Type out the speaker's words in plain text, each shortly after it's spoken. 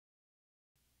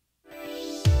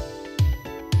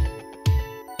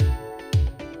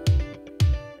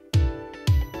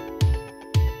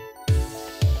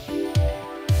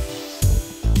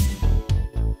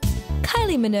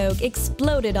Kylie Minogue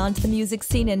exploded onto the music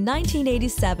scene in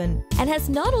 1987 and has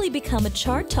not only become a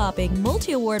chart-topping,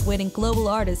 multi-award-winning global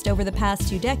artist over the past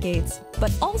 2 decades, but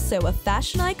also a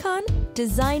fashion icon,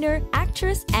 designer,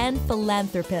 actress, and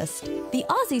philanthropist. The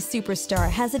Aussie superstar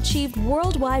has achieved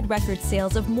worldwide record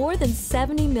sales of more than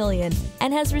 70 million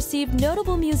and has received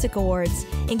notable music awards,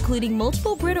 including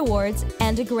multiple Brit Awards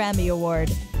and a Grammy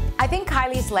Award. I think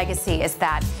Kylie's legacy is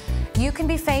that you can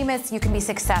be famous, you can be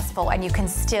successful, and you can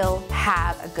still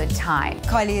have a good time.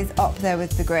 Kylie is up there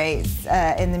with the greats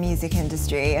in the music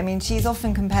industry. I mean, she's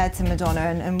often compared to Madonna,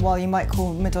 and while you might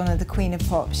call Madonna the queen of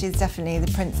pop, she's definitely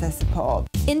the princess of pop.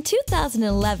 In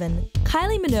 2011,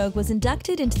 Kylie Minogue was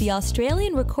inducted into the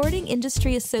Australian Recording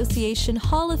Industry Association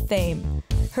Hall of Fame.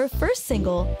 Her first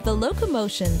single, The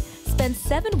Loco-Motion, spent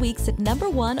 7 weeks at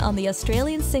 #1 on the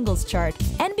Australian singles chart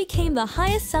and became the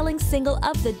highest-selling single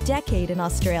of the decade in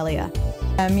Australia.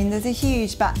 I mean, there's a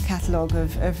huge back catalogue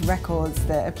of records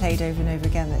that are played over and over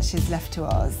again that she's left to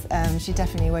us. She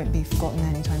definitely won't be forgotten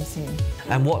anytime soon.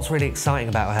 And what's really exciting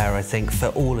about her, I think, for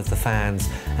all of the fans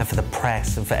and for the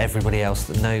press and for everybody else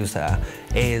that knows her,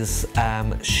 is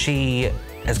she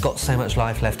has got so much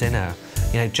life left in her.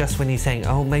 You know, just when you think,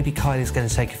 oh, maybe Kylie's going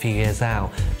to take a few years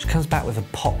out, she comes back with a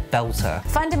pop belter.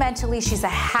 Fundamentally, she's a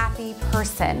happy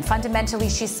person. Fundamentally,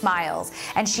 she smiles,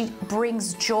 and she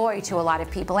brings joy to a lot of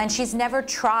people, and she's never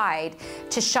tried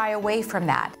to shy away from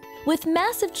that. With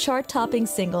massive chart-topping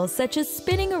singles such as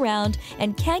Spinning Around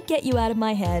and Can't Get You Out of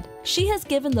My Head, she has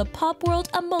given the pop world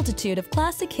a multitude of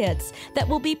classic hits that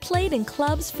will be played in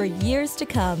clubs for years to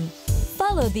come.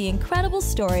 Follow the incredible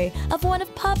story of one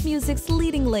of pop music's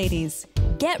leading ladies.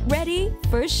 Get ready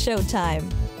for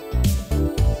Showtime.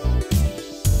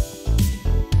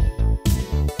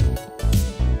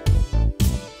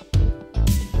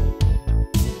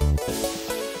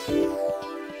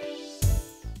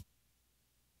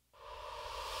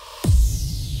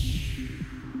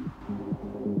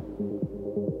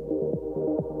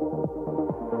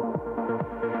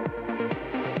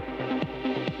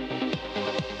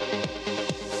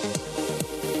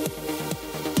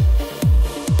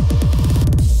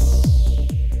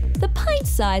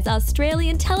 Size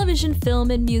Australian television,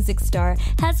 film, and music star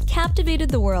has captivated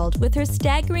the world with her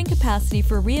staggering capacity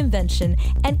for reinvention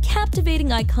and captivating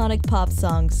iconic pop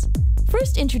songs.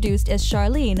 First introduced as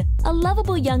Charlene, a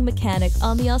lovable young mechanic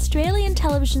on the Australian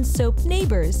television soap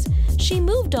Neighbours, she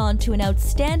moved on to an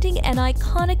outstanding and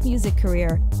iconic music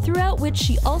career, throughout which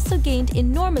she also gained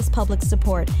enormous public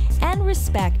support and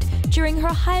respect during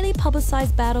her highly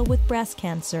publicized battle with breast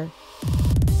cancer.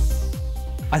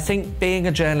 I think being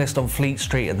a journalist on Fleet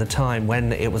Street at the time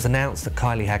when it was announced that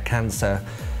Kylie had cancer,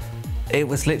 it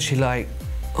was literally like,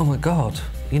 oh my God,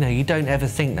 you know, you don't ever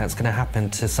think that's going to happen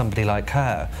to somebody like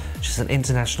her. She's an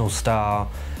international star,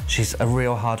 she's a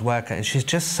real hard worker, and she's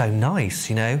just so nice,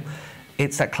 you know?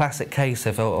 It's that classic case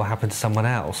of, oh, it'll happen to someone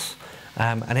else.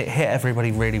 And it hit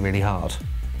everybody really, really hard.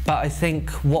 But I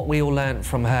think what we all learned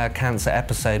from her cancer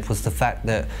episode was the fact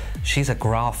that she's a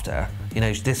grafter. You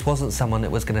know, this wasn't someone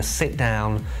that was going to sit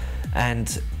down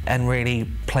and really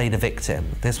play the victim.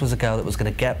 This was a girl that was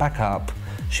going to get back up,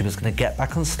 she was going to get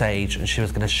back on stage, and she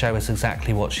was going to show us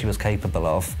exactly what she was capable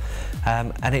of.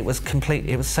 And it was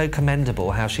so commendable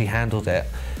how she handled it.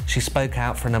 She spoke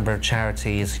out for a number of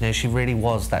charities. You know, she really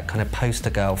was that kind of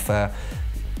poster girl for,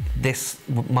 this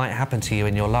might happen to you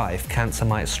in your life, cancer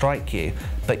might strike you,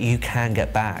 but you can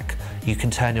get back, you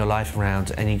can turn your life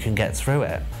around and you can get through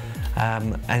it.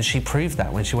 And she proved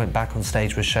that when she went back on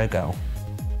stage with Showgirl.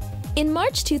 In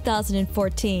March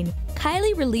 2014,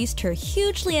 Kylie released her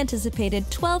hugely anticipated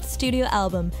 12th studio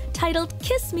album titled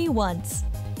Kiss Me Once.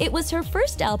 It was her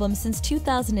first album since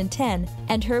 2010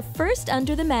 and her first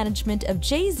under the management of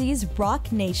Jay-Z's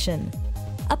Rock Nation.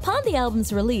 Upon the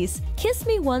album's release, Kiss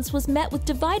Me Once was met with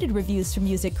divided reviews from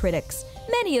music critics,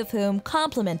 many of whom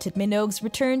complimented Minogue's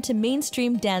return to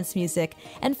mainstream dance music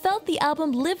and felt the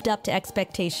album lived up to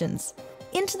expectations.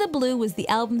 Into the Blue was the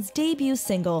album's debut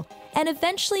single and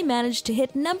eventually managed to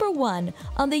hit #1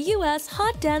 on the US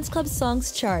Hot Dance Club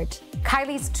Songs chart.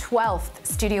 Kylie's 12th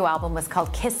studio album was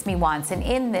called Kiss Me Once, and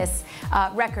in this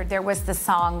record there was the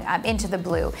song Into the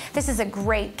Blue. This is a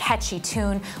great, catchy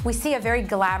tune. We see a very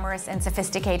glamorous and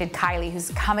sophisticated Kylie who's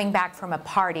coming back from a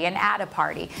party and at a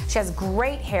party. She has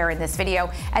great hair in this video,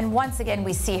 and once again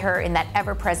we see her in that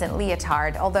ever-present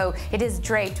leotard, although it is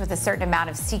draped with a certain amount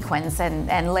of sequins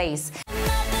and lace.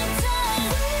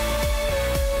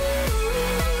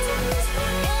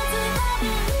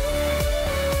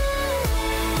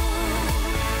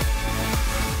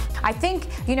 I think,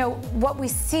 you know, what we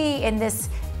see in this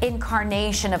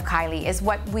incarnation of Kylie is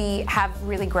what we have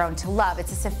really grown to love.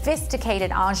 It's a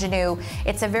sophisticated ingenue,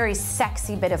 it's a very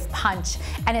sexy bit of punch,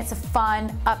 and it's a fun,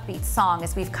 upbeat song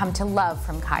as we've come to love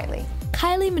from Kylie.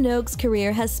 Kylie Minogue's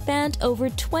career has spanned over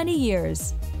 20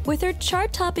 years. With her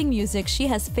chart-topping music, she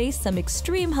has faced some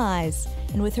extreme highs,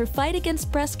 and with her fight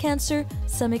against breast cancer,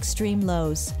 some extreme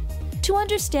lows. To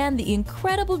understand the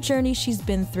incredible journey she's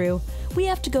been through, we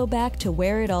have to go back to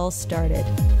where it all started.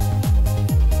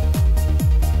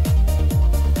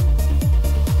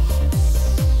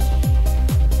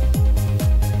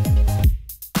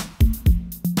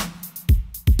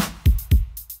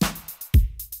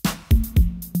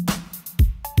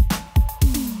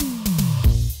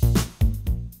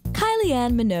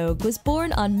 Kylie Minogue was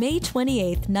born on May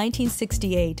 28,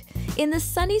 1968, in the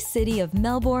sunny city of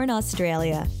Melbourne,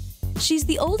 Australia. She's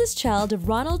the oldest child of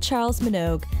Ronald Charles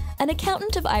Minogue, an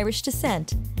accountant of Irish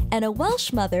descent, and a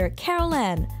Welsh mother, Carol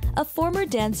Ann, a former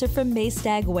dancer from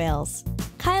Maesteg, Wales.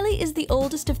 Kylie is the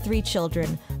oldest of 3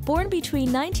 children, born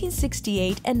between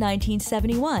 1968 and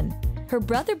 1971. Her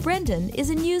brother Brendan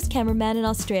is a news cameraman in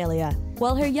Australia,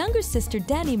 while her younger sister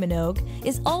Dani Minogue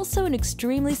is also an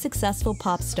extremely successful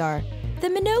pop star. The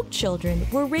Minogue children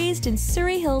were raised in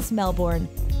Surrey Hills, Melbourne,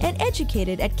 and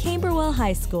educated at Camberwell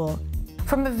High School.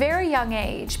 From a very young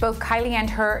age, both Kylie and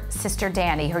her sister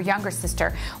Dani, her younger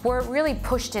sister, were really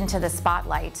pushed into the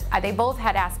spotlight. They both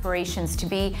had aspirations to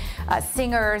be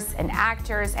singers and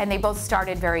actors, and they both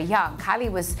started very young.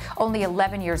 Kylie was only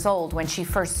 11 years old when she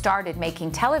first started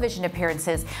making television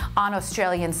appearances on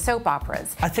Australian soap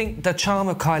operas. I think the charm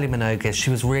of Kylie Minogue is she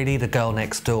was really the girl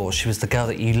next door. She was the girl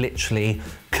that you literally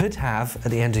could have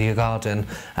at the end of your garden,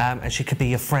 and she could be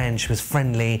your friend. She was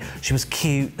friendly, she was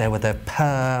cute, there with her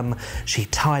perm, she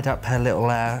tied up her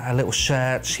little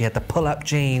shirt, she had the pull-up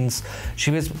jeans.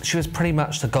 She was pretty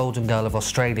much the golden girl of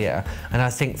Australia, and I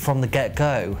think from the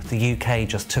get-go, the UK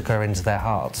just took her into their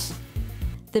hearts.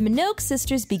 The Minogue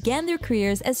sisters began their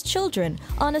careers as children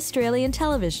on Australian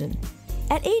television.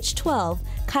 At age 12,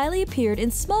 Kylie appeared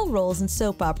in small roles in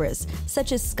soap operas,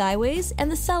 such as Skyways and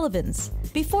The Sullivans,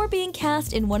 before being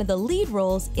cast in one of the lead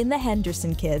roles in The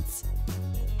Henderson Kids.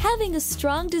 Having a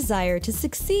strong desire to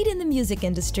succeed in the music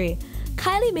industry,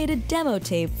 Kylie made a demo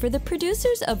tape for the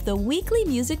producers of the weekly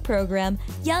music program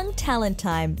Young Talent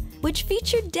Time, which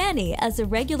featured Dani as a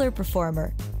regular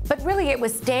performer. But really, it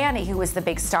was Dani who was the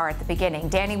big star at the beginning.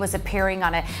 Dani was appearing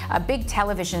on a big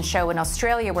television show in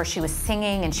Australia where she was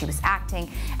singing and she was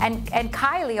acting. And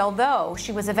Kylie, although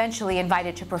she was eventually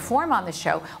invited to perform on the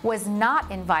show, was not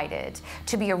invited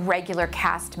to be a regular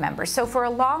cast member. So for a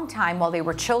long time while they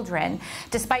were children,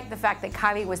 despite the fact that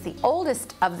Kylie was the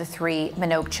oldest of the 3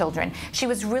 Minogue children, she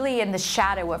was really in the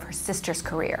shadow of her sister's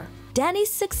career.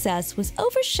 Dani's success was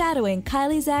overshadowing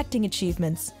Kylie's acting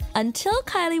achievements until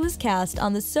Kylie was cast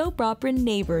on the soap opera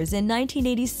Neighbours in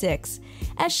 1986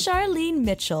 as Charlene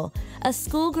Mitchell, a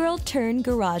schoolgirl turned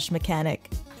garage mechanic.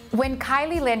 When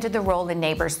Kylie landed the role in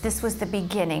Neighbours, this was the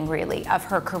beginning, really, of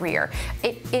her career.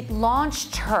 It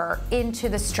launched her into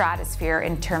the stratosphere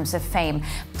in terms of fame.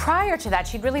 Prior to that,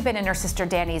 she'd really been in her sister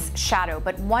Dani's shadow,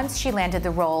 but once she landed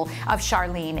the role of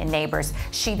Charlene in Neighbours,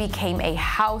 she became a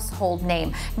household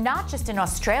name, not just in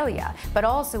Australia, but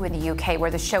also in the UK,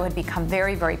 where the show had become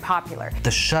very, very popular.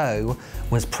 The show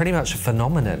was pretty much a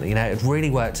phenomenon. You know, it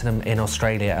really worked in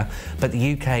Australia, but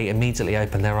the UK immediately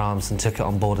opened their arms and took it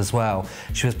on board as well.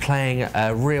 She was playing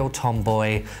a real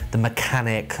tomboy, the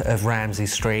mechanic of Ramsay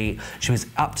Street. She was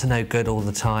up to no good all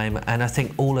the time, and I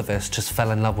think all of us just fell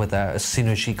in love with her as soon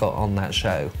as she got on that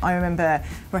show. I remember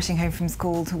rushing home from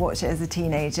school to watch it as a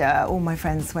teenager. All my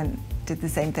friends did the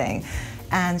same thing.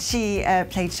 And she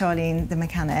played Charlene the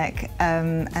mechanic,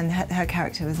 and her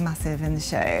character was massive in the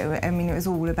show. I mean, it was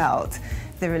all about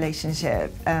the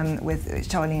relationship with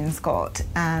Charlene and Scott,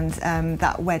 and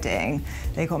that wedding.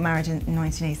 They got married in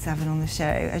 1987 on the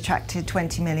show, attracted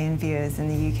 20 million viewers in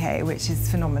the UK, which is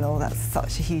phenomenal. That's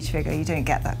such a huge figure. You don't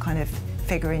get that kind of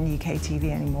figure in UK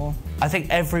TV anymore. I think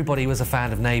everybody was a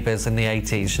fan of Neighbours in the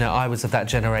 80s. You know, I was of that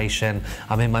generation.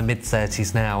 I'm in my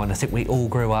mid-30s now, and I think we all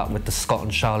grew up with the Scott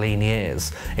and Charlene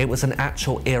years. It was an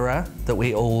actual era that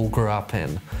we all grew up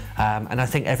in. And I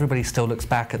think everybody still looks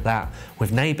back at that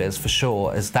with Neighbours, for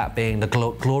sure, as that being the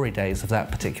glory days of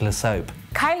that particular soap.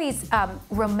 Kylie's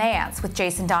romance with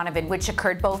Jason Donovan, which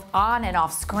occurred both on and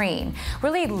off screen,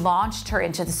 really launched her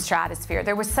into the stratosphere.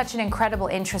 There was such an incredible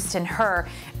interest in her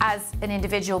as an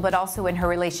individual, but also in her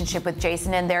relationship with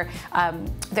Jason, and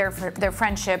their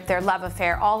friendship, their love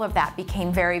affair. All of that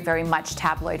became very, very much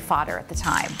tabloid fodder at the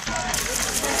time.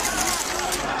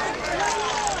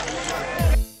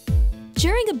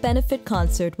 During a benefit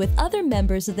concert with other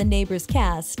members of the Neighbours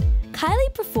cast,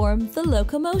 Kylie performed the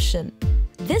Loco-Motion.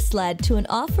 This led to an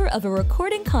offer of a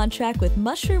recording contract with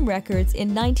Mushroom Records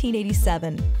in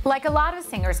 1987. Like a lot of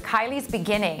singers, Kylie's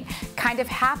beginning kind of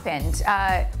happened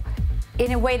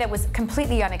in a way that was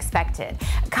completely unexpected.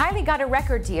 Kylie got a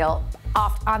record deal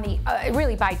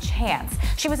really by chance.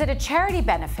 She was at a charity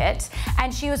benefit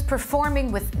and she was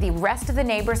performing with the rest of the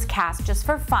Neighbors cast just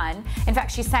for fun. In fact,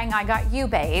 she sang I Got You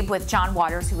Babe with John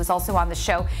Waters, who was also on the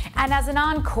show, and as an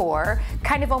encore,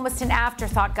 kind of almost an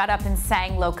afterthought, got up and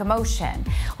sang Loco-Motion.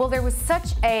 Well, there was such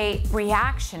a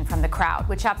reaction from the crowd,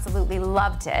 which absolutely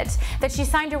loved it, that she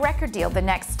signed a record deal the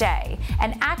next day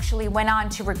and actually went on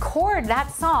to record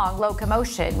that song,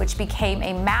 Loco-Motion, which became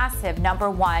a massive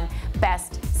 #1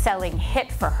 best-selling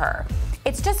hit for her.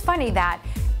 It's just funny that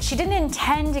she didn't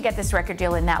intend to get this record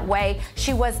deal in that way.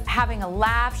 She was having a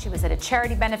laugh. She was at a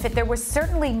charity benefit. There was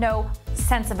certainly no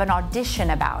sense of an audition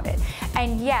about it.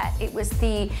 And yet it was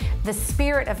the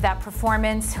spirit of that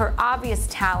performance, her obvious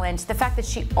talent, the fact that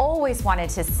she always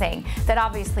wanted to sing, that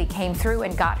obviously came through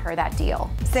and got her that deal.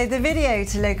 So the video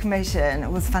to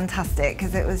Loco-Motion was fantastic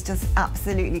because it was just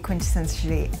absolutely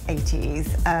quintessentially 80s.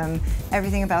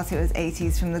 Everything about it was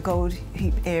 80s, from the gold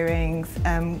hoop earrings,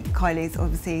 Kylie's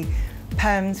obviously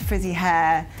permed, frizzy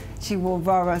hair, she wore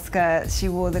rah-rah skirts, she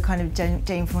wore the kind of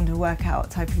Jane Fonda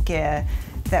workout type of gear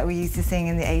that we used to sing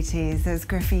in the 80s. There was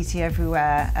graffiti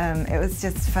everywhere. It was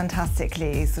just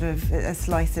fantastically sort of a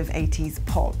slice of 80s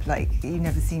pop like you've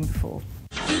never seen before.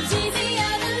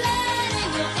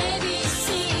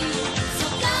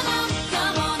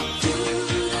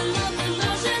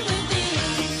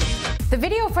 The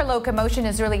video for Loco-Motion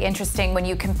is really interesting when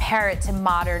you compare it to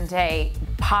modern day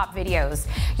pop videos.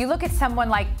 You look at someone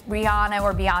like Rihanna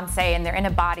or Beyonce and they're in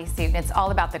a bodysuit and it's all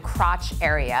about the crotch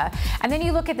area. And then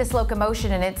you look at this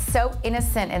Loco-Motion and it's so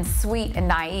innocent and sweet and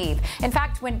naive. In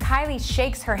fact, when Kylie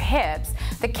shakes her hips,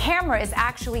 the camera is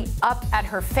actually up at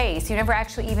her face. You never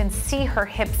actually even see her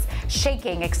hips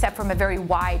shaking except from a very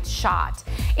wide shot.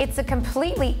 It's a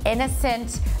completely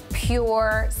innocent,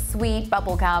 pure, sweet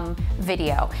bubblegum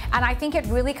video. And I think it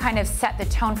really kind of set the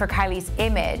tone for Kylie's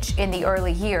image in the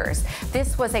early years.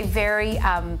 This was a very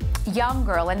young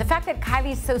girl, and the fact that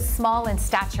Kylie's so small in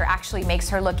stature actually makes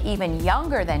her look even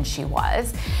younger than she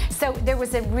was. So there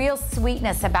was a real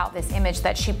sweetness about this image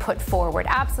that she put forward.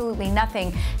 Absolutely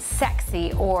nothing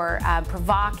sexy or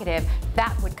provocative.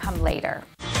 That would come later.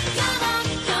 Come on,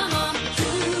 come on.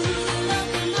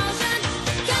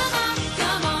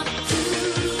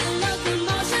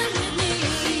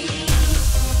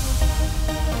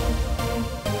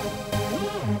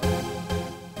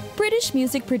 British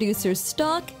music producers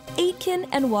Stock, Aitken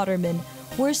and Waterman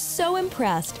were so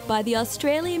impressed by the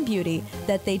Australian beauty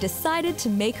that they decided to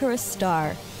make her a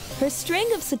star. Her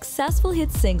string of successful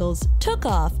hit singles took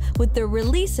off with the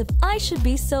release of I Should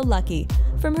Be So Lucky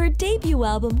from her debut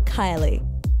album, Kylie.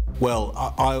 Well,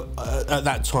 at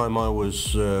that time I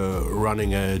was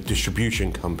running a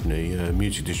distribution company, a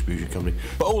music distribution company,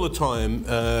 but all the time,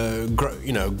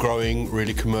 growing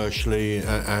really commercially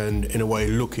and in a way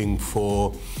looking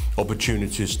for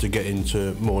opportunities to get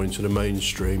more into the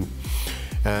mainstream,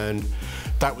 and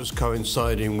that was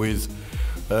coinciding with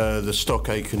the Stock,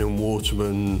 Aitken and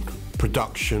Waterman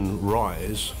production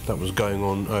rise that was going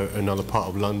on in another part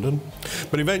of London.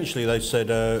 But eventually they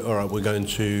said, all right, we're going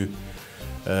to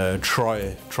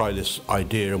try this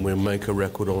idea and we'll make a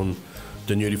record on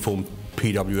the newly formed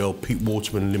PWL, Pete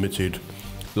Waterman Limited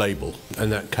label, and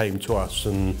that came to us,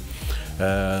 and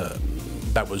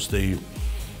that was the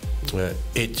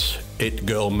it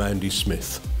girl Mandy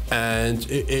Smith, and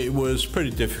it was pretty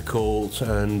difficult,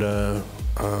 and I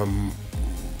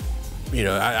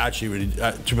actually really,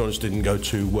 to be honest, didn't go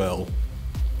too well.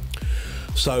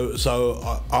 So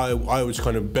I was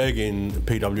kind of begging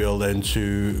PWL then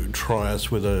to try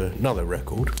us with another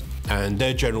record, and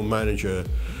their general manager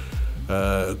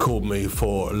called me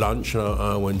for lunch, and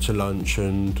I went to lunch,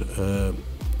 and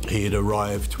he had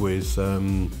arrived with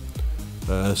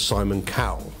Simon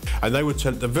Cowell, and they were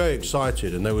they're very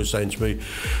excited, and they were saying to me,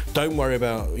 don't worry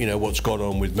about what's gone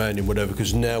on with Mandy and whatever,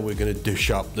 because now we're going to dish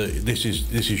up this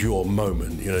is your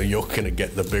moment, you're going to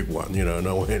get the big one, and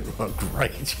I went, oh,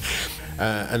 great.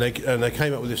 And they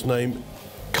came up with this name,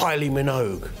 Kylie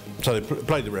Minogue. So they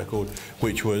played the record,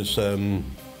 which was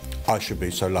I Should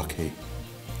Be So Lucky.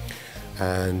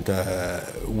 And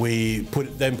we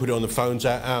then put it on the phones.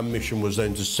 Our mission was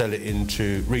then to sell it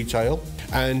into retail,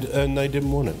 and they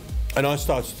didn't want it. And I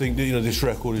started to think that this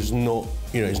record is not,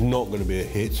 it's not going to be a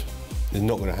hit. It's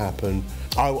not going to happen.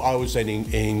 I was then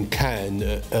in Cannes,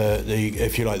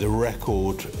 if you like, the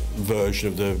record version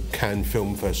of the Cannes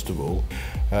Film Festival,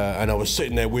 and I was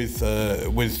sitting there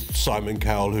with Simon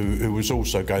Cowell, who was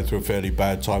also going through a fairly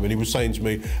bad time, and he was saying to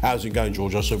me, "How's it going,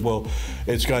 George?" I said, "Well,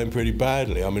 it's going pretty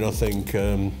badly. I mean, I think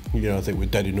I think we're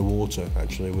dead in the water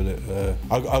actually with it."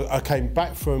 I came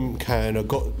back from Cannes. I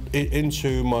got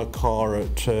into my car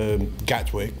at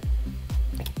Gatwick,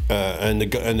 and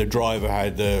the driver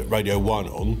had Radio 1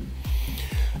 on.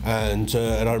 And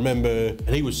I remember, and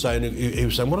he was saying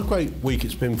what a great week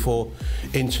it's been for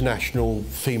international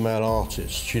female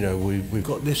artists. You know, we've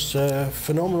got this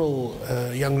phenomenal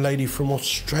young lady from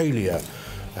Australia.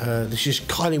 This is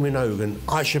Kylie Minogue, and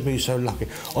I Should Be So Lucky.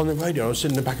 On the radio, I was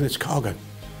sitting in the back of this car going,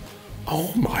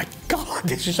 "Oh my God,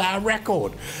 this is our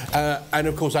record!" And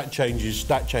of course, that changes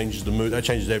the mood, that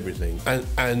changes everything.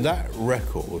 And that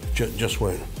record just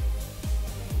went,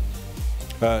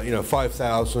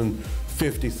 5,000.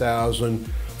 50,000,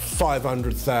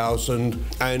 500,000,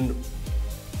 and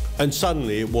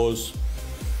suddenly it was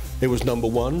number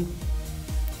one,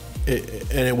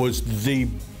 and it was the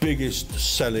biggest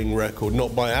selling record,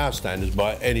 not by our standards,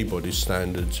 by anybody's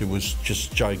standards. It was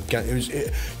just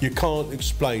gigantic. You can't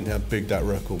explain how big that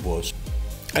record was,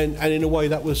 and in a way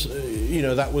that was,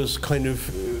 that was kind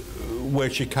of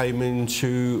where she came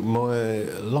into my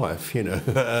life, and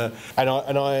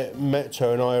I met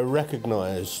her and I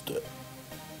recognised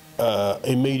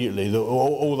immediately that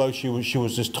although she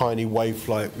was this tiny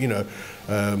waif-like,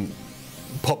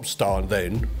 pop star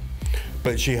then,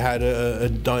 but she had a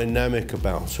dynamic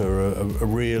about her, a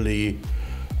really,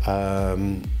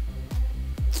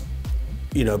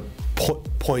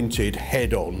 pointed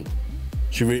head-on.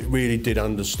 She really did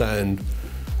understand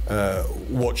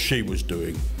what she was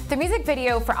doing. The music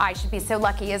video for I Should Be So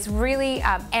Lucky is really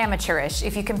amateurish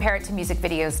if you compare it to music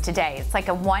videos today. It's like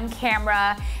a one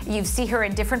camera, you see her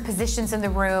in different positions in the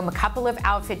room, a couple of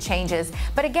outfit changes,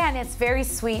 but again, it's very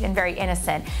sweet and very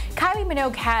innocent. Kylie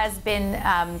Minogue has been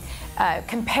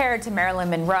compared to Marilyn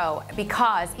Monroe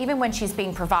because even when she's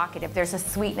being provocative, there's a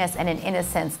sweetness and an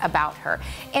innocence about her.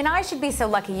 In I Should Be So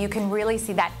Lucky, you can really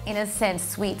see that innocent,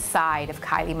 sweet side of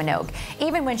Kylie Minogue.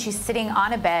 Even when she's sitting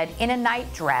on a bed in a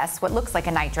nightdress, what looks like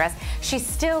a nightdress, she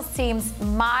still seems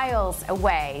miles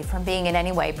away from being in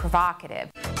any way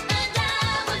provocative.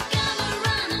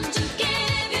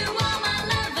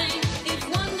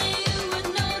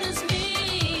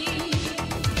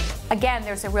 Again,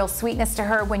 there's a real sweetness to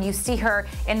her. When you see her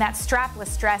in that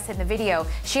strapless dress in the video,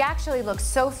 she actually looks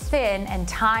so thin and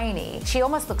tiny. She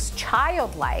almost looks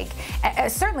childlike.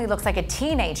 Certainly looks like a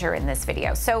teenager in this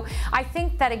video. So I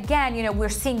think that, again, we're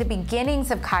seeing the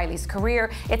beginnings of Kylie's career.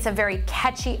 It's a very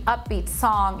catchy, upbeat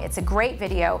song. It's a great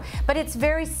video, but it's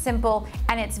very simple,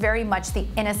 and it's very much the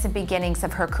innocent beginnings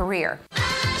of her career.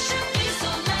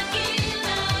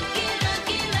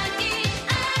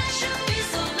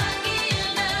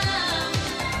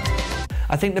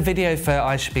 I think the video for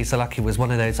I Should Be So Lucky was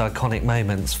one of those iconic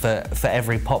moments for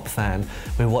every pop fan.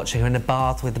 We were watching her in the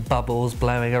bath with the bubbles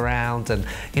blowing around, and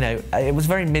it was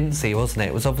very mincy, wasn't it?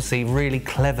 It was obviously really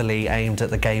cleverly aimed at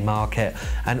the gay market,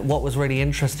 and what was really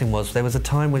interesting was there was a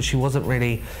time when she wasn't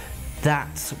really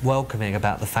that welcoming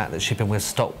about the fact that she'd been with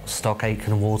Stock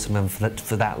Aitken and Waterman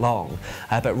for that long.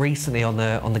 But recently on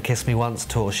the Kiss Me Once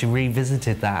tour, she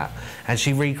revisited that and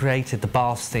she recreated the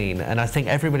bath scene. And I think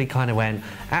everybody kind of went,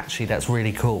 actually, that's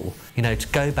really cool. To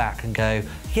go back and go,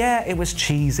 yeah, it was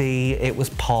cheesy, it was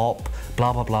pop,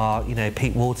 blah, blah, blah.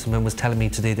 Pete Waterman was telling me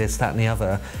to do this, that and the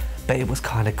other. But it was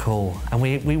kind of cool, and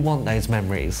we want those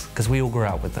memories because we all grew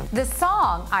up with them. The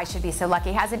song I Should Be So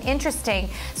Lucky has an interesting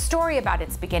story about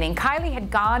its beginning. Kylie had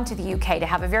gone to the UK to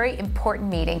have a very important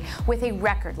meeting with a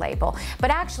record label, but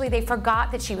actually they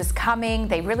forgot that she was coming.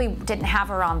 They really didn't have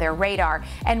her on their radar,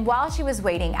 and while she was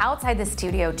waiting outside the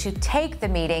studio to take the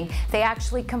meeting, they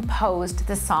actually composed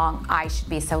the song I Should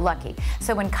Be So Lucky.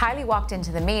 So when Kylie walked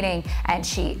into the meeting and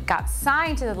she got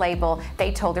signed to the label,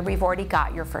 they told her, "We've already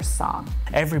got your first song."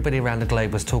 Everybody around the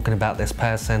globe was talking about this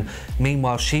person.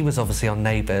 Meanwhile, she was obviously on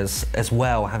Neighbours as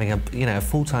well, having a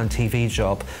full-time TV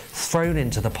job, thrown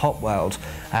into the pop world.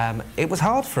 It was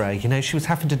hard for her. She was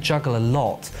having to juggle a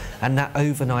lot, and that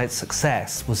overnight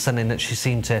success was something that she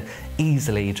seemed to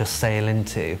easily just sail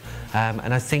into.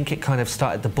 And I think it kind of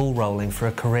started the ball rolling for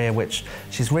a career which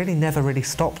she's really never really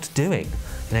stopped doing.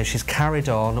 She's carried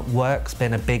on, work's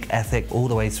been a big ethic all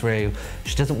the way through.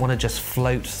 She doesn't want to just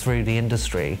float through the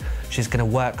industry. She's going to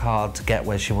work hard to get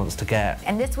where she wants to get.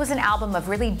 And this was an album of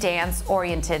really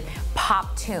dance-oriented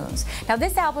pop tunes. Now,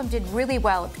 this album did really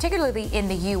well, particularly in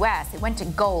the US. It went to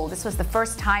gold. This was the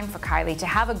first time for Kylie to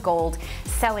have a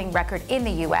gold-selling record in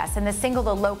the US, and the single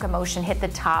The Loco-Motion hit the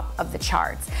top of the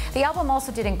charts. The album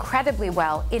also did incredibly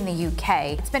well in the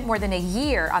UK. It spent more than a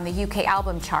year on the UK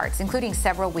album charts, including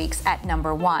several weeks at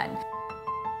 #1.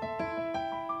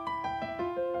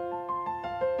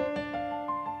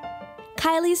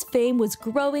 Kylie's fame was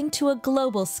growing to a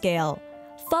global scale.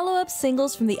 Follow-up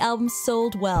singles from the album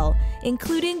sold well,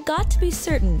 including Got to Be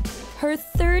Certain, her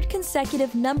third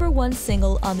consecutive #1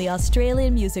 single on the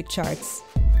Australian music charts.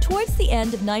 Towards the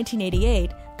end of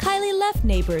 1988, Kylie left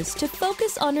Neighbours to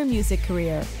focus on her music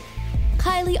career.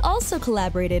 Kylie also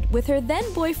collaborated with her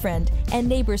then-boyfriend and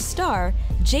Neighbours star,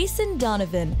 Jason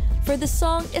Donovan, for the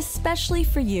song Especially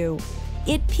for You.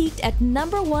 It peaked at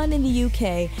 #1 in the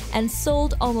UK and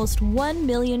sold almost 1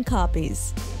 million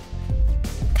copies.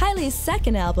 Kylie's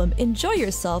second album, Enjoy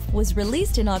Yourself, was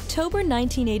released in October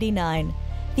 1989.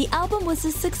 The album was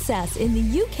a success in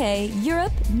the UK,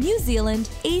 Europe, New Zealand,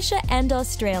 Asia, and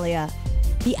Australia.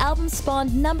 The album spawned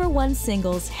 #1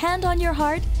 singles Hand on Your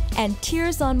Heart and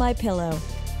Tears on My Pillow.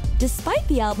 Despite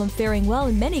the album faring well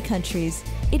in many countries,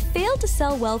 it failed to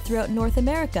sell well throughout North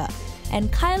America,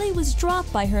 and Kylie was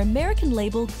dropped by her American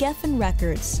label Geffen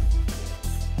Records.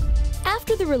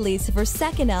 After the release of her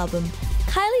second album,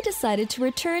 Kylie decided to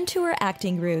return to her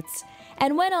acting roots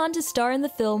and went on to star in the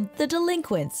film The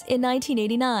Delinquents in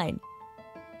 1989.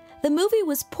 The movie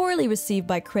was poorly received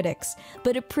by critics,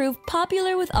 but it proved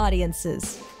popular with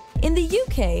audiences. In the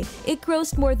UK, it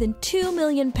grossed more than £2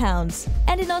 million,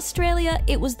 and in Australia,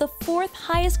 it was the fourth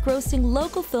highest grossing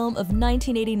local film of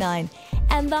 1989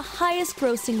 and the highest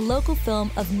grossing local film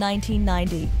of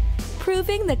 1990,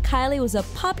 proving that Kylie was a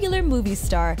popular movie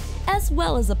star as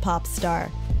well as a pop star.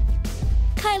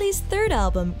 Kylie's third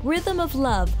album, Rhythm of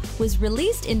Love, was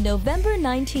released in November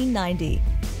 1990.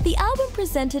 The album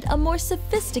presented a more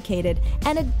sophisticated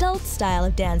and adult style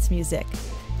of dance music,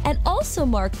 and also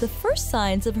marked the first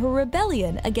signs of her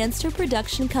rebellion against her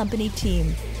production company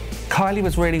team. Kylie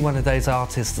was really one of those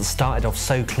artists that started off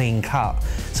so clean cut.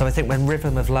 So I think when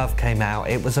Rhythm of Love came out,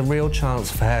 it was a real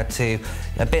chance for her to,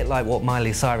 a bit like what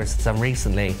Miley Cyrus has done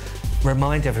recently,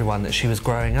 remind everyone that she was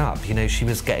growing up. You know, she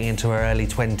was getting into her early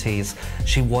 20s.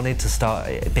 She wanted to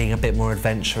start being a bit more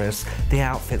adventurous. The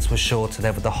outfits were shorter.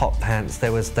 There were the hot pants.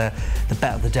 There was the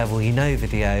Better the Devil You Know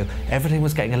video. Everything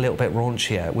was getting a little bit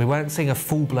raunchier. We weren't seeing a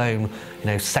full-blown,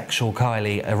 sexual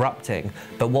Kylie erupting,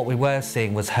 but what we were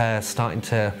seeing was her starting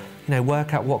to,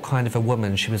 work out what kind of a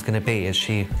woman she was going to be as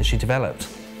she developed.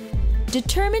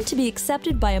 Determined to be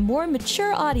accepted by a more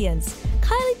mature audience,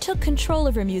 Kylie took control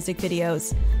of her music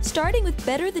videos, starting with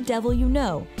Better the Devil You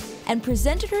Know, and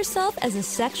presented herself as a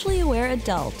sexually aware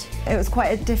adult. It was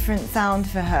quite a different sound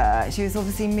for her. She was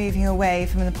obviously moving away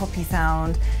from the poppy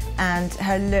sound, and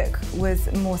her look was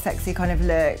a more sexy kind of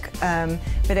look,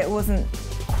 but it wasn't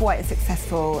quite as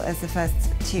successful as the first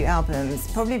two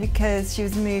albums, probably because she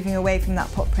was moving away from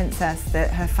that pop princess that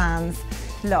her fans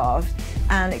loved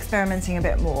and experimenting a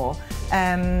bit more.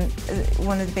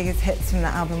 One of the biggest hits from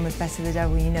that album was Better the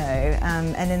Devil You Know,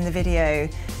 and in the video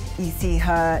you see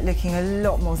her looking a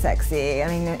lot more sexy. I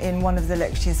mean, in one of the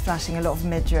looks she's flashing a lot of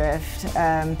midriff,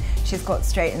 she's got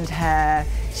straightened hair,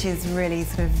 she's really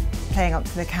sort of playing up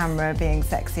to the camera, being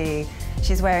sexy.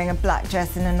 She's wearing a black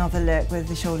dress in another look with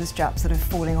the shoulder strap sort of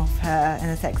falling off her in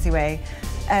a sexy way.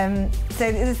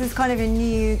 So this is kind of a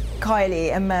new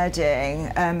Kylie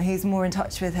emerging, who's more in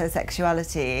touch with her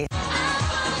sexuality.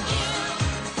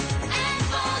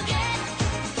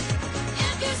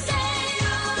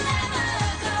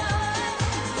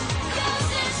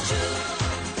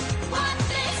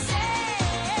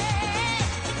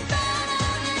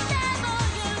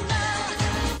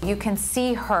 You can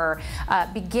see her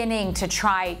beginning to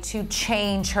try to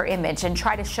change her image and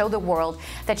try to show the world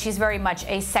that she's very much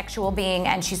a sexual being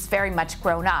and she's very much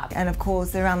grown up. And of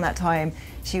course, around that time,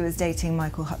 she was dating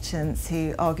Michael Hutchence,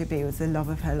 who arguably was the love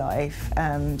of her life.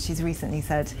 She's recently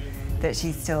said that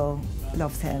she still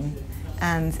loves him.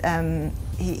 And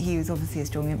he was obviously a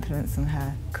strong influence on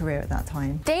her career at that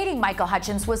time. Dating Michael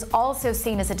Hutchence was also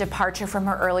seen as a departure from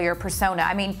her earlier persona.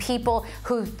 I mean, people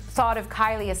who thought of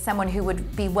Kylie as someone who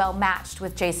would be well matched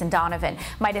with Jason Donovan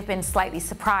might have been slightly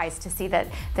surprised to see that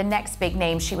the next big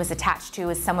name she was attached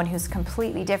to is someone who's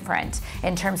completely different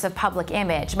in terms of public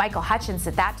image. Michael Hutchence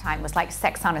at that time was like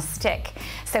sex on a stick.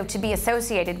 So to be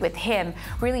associated with him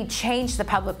really changed the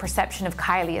public perception of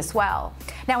Kylie as well.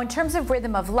 Now, in terms of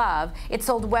Rhythm of Love, it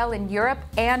sold well in Europe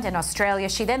and in Australia.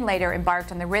 She then later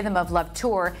embarked on the Rhythm of Love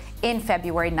tour in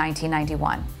February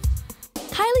 1991.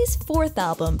 Kylie's fourth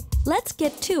album, Let's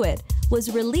Get To It,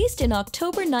 was released in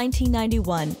October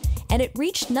 1991, and it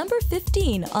reached number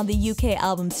 15 on the UK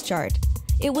Albums Chart.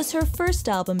 It was her first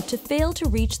album to fail to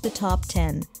reach the top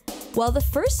 10. While the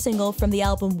first single from the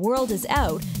album World Is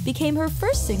Out became her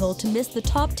first single to miss the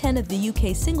top 10 of the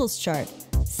UK Singles Chart,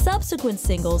 subsequent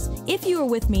singles, If You Were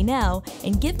With Me Now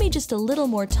and Give Me Just a Little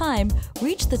More Time,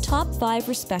 reached the top 5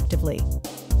 respectively.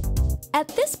 At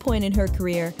this point in her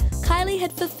career, Kylie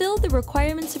had fulfilled the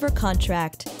requirements of her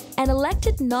contract and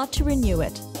elected not to renew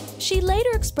it. She later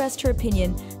expressed her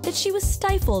opinion that she was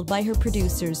stifled by her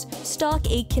producers, Stock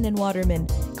Aitken and Waterman,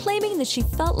 claiming that she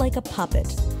felt like a puppet.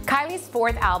 Kylie's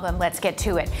fourth album, Let's Get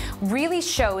To It, really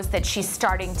shows that she's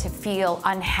starting to feel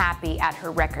unhappy at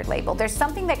her record label. There's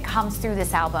something that comes through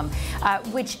this album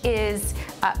which is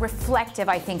reflective,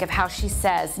 I think, of how she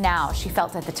says now she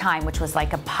felt at the time, which was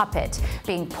like a puppet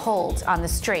being pulled on the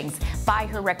strings by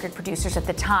her record producers at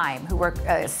the time, who were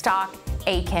Stock,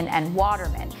 Aitken, and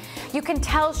Waterman. You can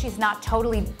tell she's not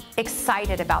totally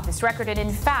excited about this record, and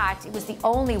in fact, it was the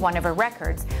only one of her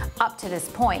records up to this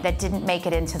point that didn't make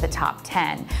it into the top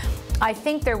 10. I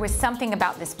think there was something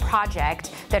about this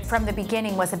project that from the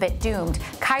beginning was a bit doomed.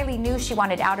 Kylie knew she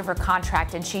wanted out of her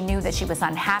contract and she knew that she was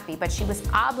unhappy, but she was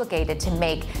obligated to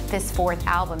make this fourth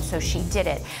album, so she did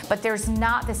it. But there's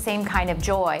not the same kind of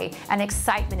joy and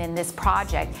excitement in this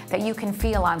project that you can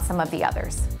feel on some of the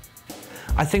others.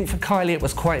 I think for Kylie it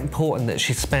was quite important that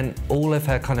she spent all of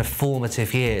her kind of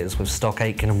formative years with Stock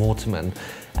Aitken and Waterman,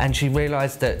 and she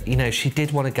realised that, you know, she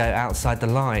did want to go outside the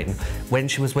line. When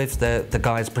she was with the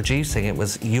guys producing, it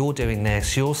was, you're doing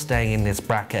this, you're staying in this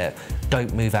bracket,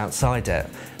 don't move outside it.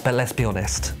 But let's be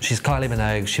honest, she's Kylie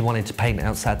Minogue, she wanted to paint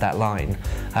outside that line.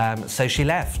 So she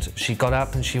left, she got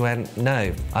up and she went,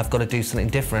 no, I've got to do something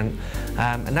different.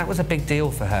 And that was a big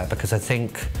deal for her, because I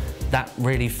think that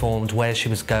really formed where she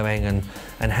was going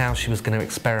and how she was going to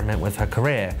experiment with her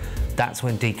career. That's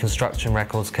when Deconstruction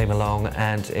Records came along,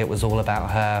 and it was all about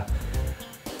her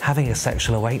having a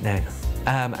sexual awakening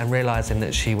and realising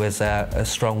that she was a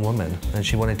strong woman and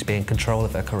she wanted to be in control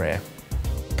of her career.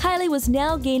 Kylie was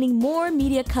now gaining more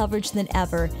media coverage than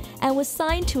ever and was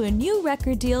signed to a new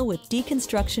record deal with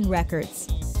Deconstruction Records.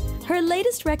 Her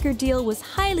latest record deal was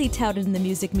highly touted in the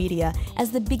music media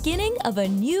as the beginning of a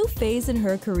new phase in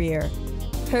her career.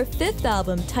 Her fifth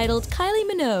album, titled Kylie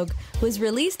Minogue, was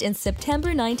released in September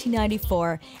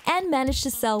 1994 and managed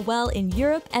to sell well in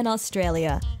Europe and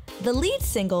Australia. The lead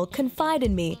single, Confide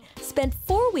in Me, spent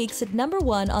 4 weeks at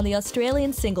 #1 on the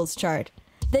Australian Singles Chart.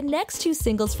 The next two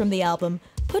singles from the album,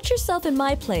 Put Yourself in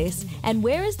My Place and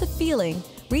Where Is the Feeling,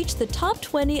 reached the top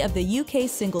 20 of the UK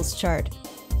Singles Chart,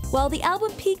 while the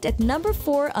album peaked at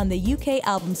 #4 on the UK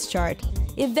Albums Chart,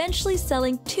 eventually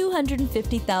selling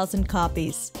 250,000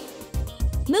 copies.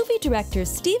 Movie director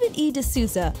Stephen E.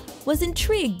 D'Souza was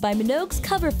intrigued by Minogue's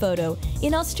cover photo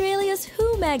in Australia's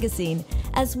Who magazine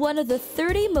as one of the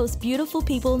 30 most beautiful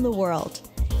people in the world,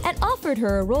 and offered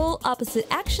her a role opposite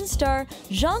action star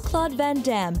Jean-Claude Van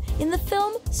Damme in the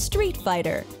film Street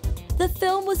Fighter. The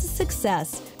film was a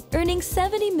success, earning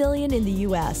 $70 million in the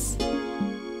US.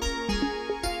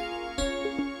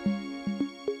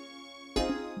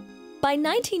 By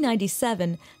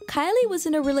 1997, Kylie was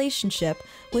in a relationship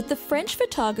with the French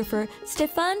photographer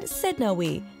Stéphane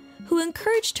Sednaoui, who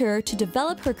encouraged her to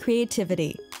develop her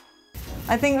creativity.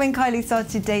 I think when Kylie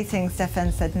started dating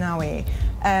Stéphane Sednaoui,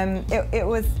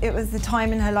 it was the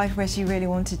time in her life where she really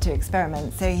wanted to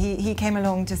experiment. So he came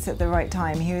along just at the right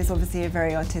time. He was obviously a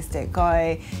very artistic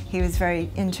guy. He was very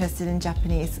interested in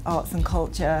Japanese arts and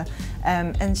culture,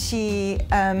 and she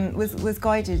was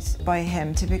guided by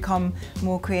him to become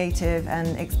more creative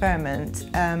and experiment.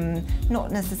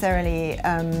 Not necessarily,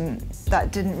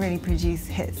 that didn't really produce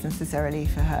hits necessarily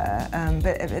for her,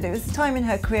 but it was a time in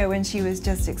her career when she was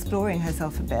just exploring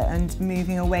herself a bit and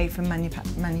moving away from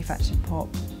manufactured pop.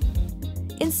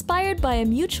 Inspired by a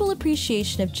mutual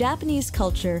appreciation of Japanese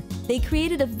culture, they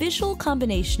created a visual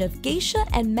combination of geisha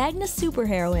and Magna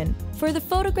superheroine for the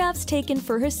photographs taken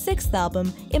for her sixth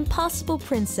album, Impossible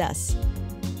Princess.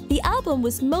 The album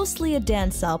was mostly a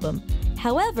dance album.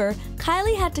 However,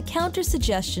 Kylie had to counter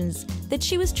suggestions that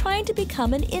she was trying to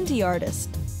become an indie artist.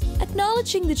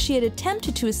 Acknowledging that she had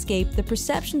attempted to escape the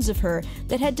perceptions of her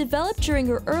that had developed during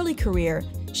her early career,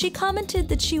 she commented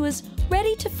that she was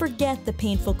ready to forget the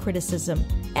painful criticism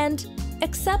and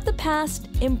accept the past,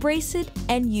 embrace it,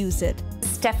 and use it.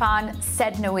 Stefan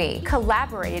Sednoui,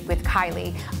 collaborated with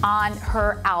Kylie on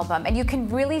her album, and you can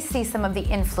really see some of the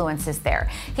influences there.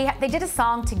 They did a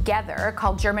song together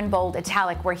called German Bold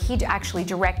Italic, where he actually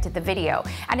directed the video,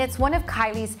 and it's one of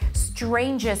Kylie's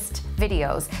strangest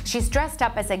videos. She's dressed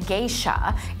up as a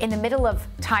geisha in the middle of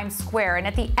Times Square, and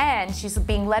at the end she's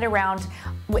being led around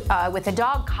with a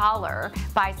dog collar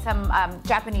by some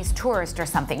Japanese tourist or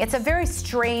something. It's a very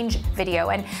strange video,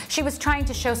 and she was trying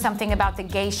to show something about the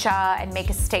geisha and make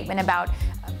a statement about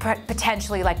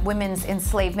potentially like women's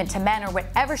enslavement to men or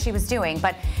whatever she was doing,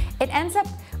 but it ends up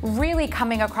really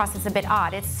coming across as a bit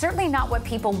odd. It's certainly not what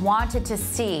people wanted to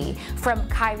see from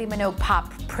Kylie Minogue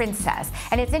Pop Princess.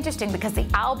 And it's interesting because the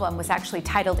album was actually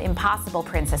titled Impossible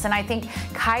Princess, and I think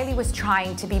Kylie was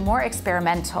trying to be more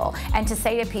experimental and to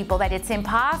say to people that it's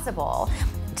impossible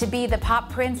to be the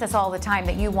pop princess all the time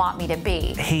that you want me to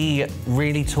be. He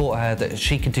really taught her that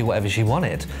she could do whatever she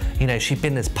wanted. You know, she'd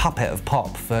been this puppet of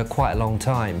pop for quite a long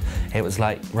time. It was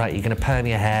like, right, you're gonna perm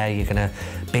your hair, you're gonna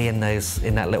be in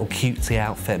that little cutesy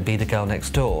outfit and be the girl next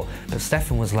door. But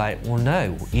Stefan was like, well,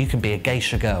 no, you can be a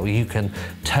geisha girl, you can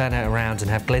turn it around and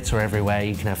have glitter everywhere,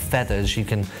 you can have feathers, you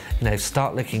can, you know,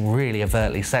 start looking really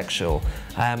overtly sexual.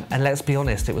 And let's be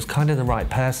honest, it was kind of the right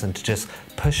person to just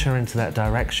push her into that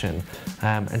direction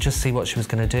and just see what she was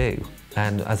going to do.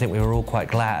 And I think we were all quite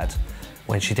glad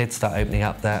when she did start opening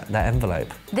up that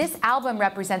envelope. This album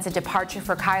represents a departure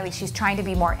for Kylie. She's trying to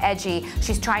be more edgy.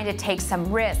 She's trying to take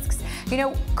some risks. You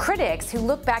know, critics who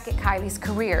look back at Kylie's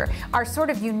career are sort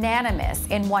of unanimous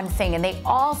in one thing, and they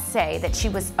all say that she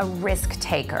was a risk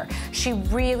taker. She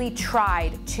really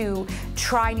tried to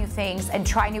try new things and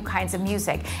try new kinds of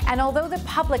music. And although the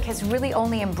public has really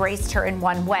only embraced her in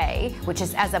one way, which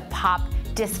is as a pop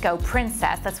disco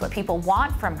princess, that's what people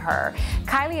want from her,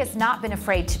 Kylie has not been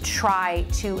afraid to try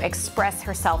to express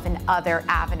herself in other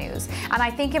avenues. And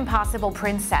I think Impossible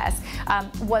Princess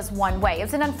was one way. It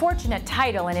was an unfortunate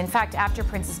title, and in fact, after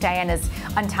Princess Diana's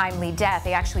untimely death,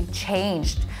 they actually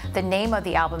changed the name of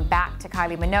the album back to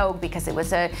Kylie Minogue because it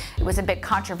was a bit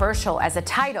controversial as a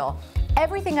title.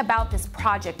 Everything about this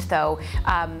project, though,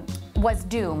 was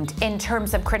doomed in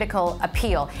terms of critical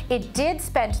appeal. It did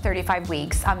spend 35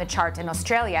 weeks on the chart in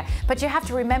Australia, but you have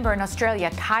to remember, in Australia,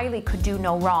 Kylie could do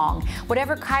no wrong.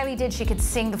 Whatever Kylie did, she could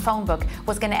sing the phone book,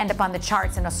 was going to end up on the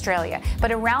charts in Australia.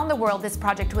 But around the world, this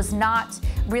project was not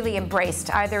really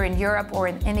embraced, either in Europe or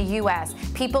in the US.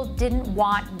 People didn't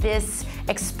want this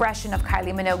expression of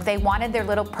Kylie Minogue. They wanted their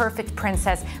little perfect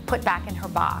princess put back in her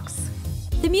box.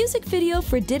 The music video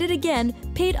for Did It Again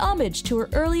paid homage to her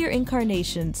earlier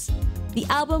incarnations. The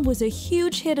album was a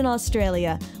huge hit in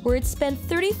Australia, where it spent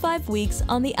 35 weeks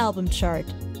on the album chart.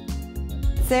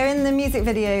 So in the music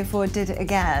video for Did It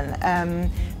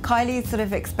Again, Kylie's sort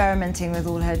of experimenting with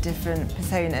all her different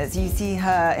personas. You see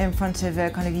her in front of a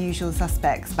kind of usual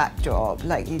suspects backdrop,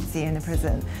 like you'd see in a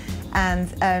prison. And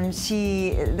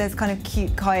there's kind of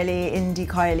cute Kylie, indie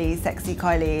Kylie, sexy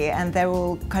Kylie, and they're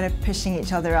all kind of pushing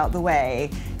each other out the way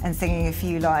and singing a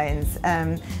few lines.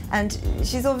 And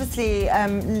she's obviously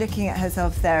looking at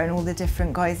herself there and all the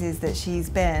different guises that she's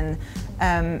been,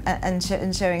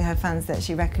 and showing her fans that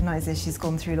she recognises she's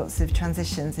gone through lots of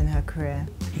transitions in her career.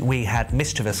 We had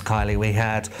mischievous Kylie, we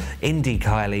had indie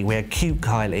Kylie, we had cute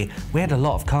Kylie, we had a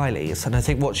lot of Kylies, and I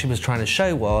think what she was trying to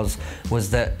show was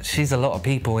that she's a lot of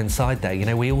people inside there. You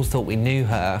know, we all thought we knew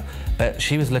her, but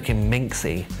she was looking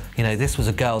minxy. You know, this was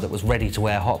a girl that was ready to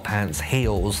wear hot pants,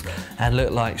 heels, and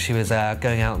looked like she was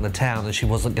going out in the town and she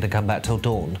wasn't going to come back till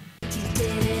dawn.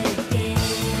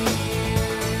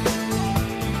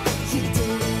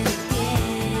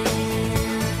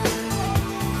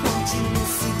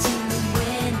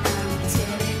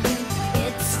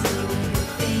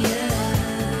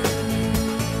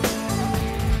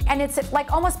 And it's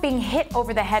like almost being hit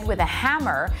over the head with a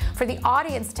hammer for the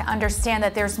audience to understand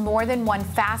that there's more than one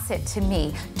facet to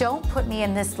me. Don't put me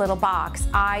in this little box.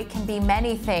 I can be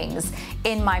many things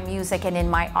in my music and in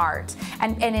my art.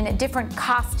 And in different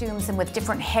costumes and with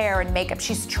different hair and makeup,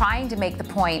 she's trying to make the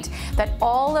point that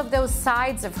all of those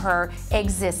sides of her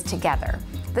exist together.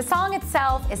 The song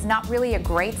itself is not really a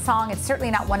great song. It's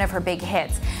certainly not one of her big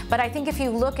hits. But I think if you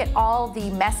look at all the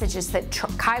messages that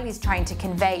Kylie's trying to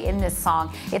convey in this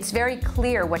song, it's very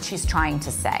clear what she's trying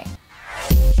to say.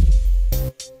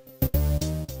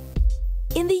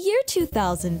 In the year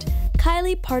 2000,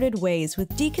 Kylie parted ways with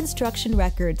Deconstruction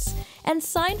Records and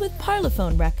signed with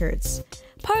Parlophone Records.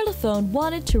 Parlophone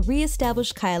wanted to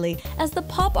re-establish Kylie as the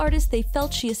pop artist they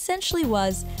felt she essentially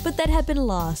was, but that had been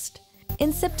lost.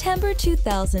 In September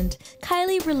 2000,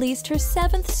 Kylie released her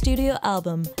 7th studio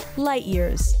album, Light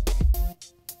Years.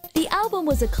 The album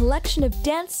was a collection of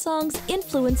dance songs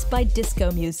influenced by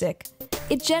disco music.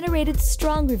 It generated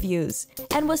strong reviews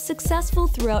and was successful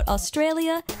throughout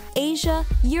Australia, Asia,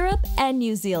 Europe, and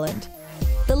New Zealand.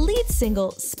 The lead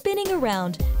single, Spinning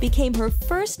Around, became her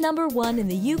first #1 in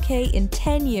the UK in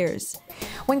 10 years.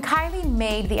 When Kylie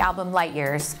made the album Light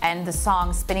Years and the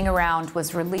song Spinning Around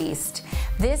was released,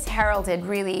 this heralded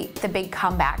really the big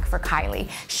comeback for Kylie.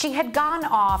 She had gone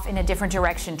off in a different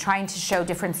direction, trying to show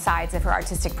different sides of her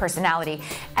artistic personality,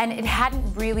 and it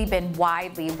hadn't really been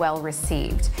widely well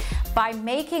received. By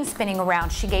making Spinning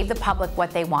Around, she gave the public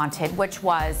what they wanted, which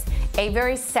was a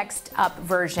very sexed up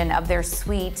version of their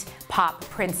sweet pop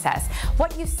princess.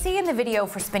 What you see in the video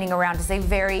for Spinning Around is a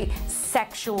very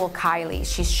sexual Kylie.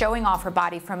 She's showing off her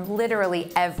body from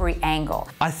literally every angle.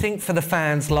 I think for the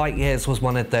fans, Light Years was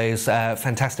one of those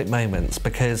fantastic moments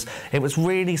because it was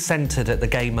really centred at the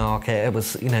gay market. It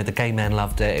was, you know, the gay men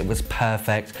loved it. It was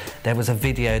perfect. There was a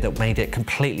video that made it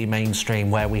completely mainstream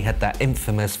where we had that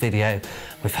infamous video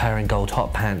with her in gold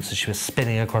hot pants as she was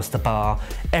spinning across the bar.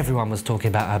 Everyone was talking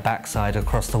about her backside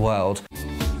across the world.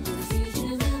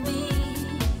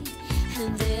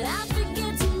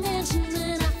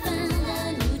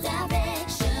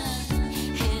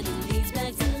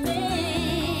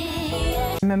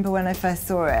 I remember when I first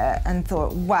saw it and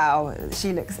thought, wow,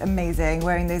 she looks amazing,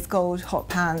 wearing those gold hot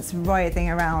pants, writhing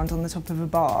around on the top of a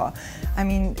bar. I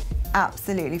mean,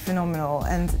 absolutely phenomenal.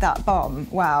 And that bum,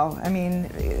 wow. I mean,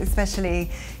 especially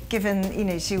given, you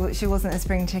know, she wasn't a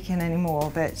spring chicken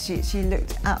anymore, but she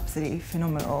looked absolutely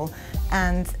phenomenal.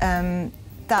 And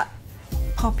that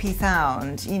poppy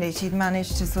sound, you know, she'd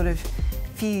managed to sort of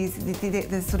fuse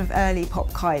the sort of early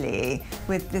pop Kylie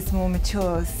with this more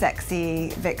mature, sexy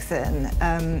vixen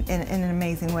in an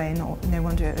amazing way. No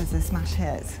wonder it was a smash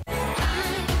hit.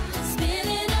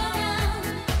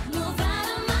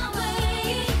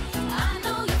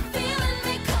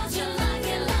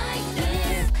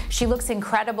 She looks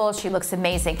incredible, she looks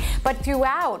amazing. But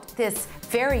throughout this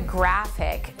very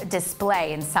graphic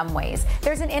display in some ways,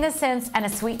 there's an innocence and a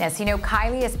sweetness. You know,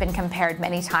 Kylie has been compared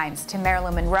many times to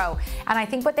Marilyn Monroe, and I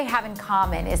think what they have in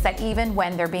common is that even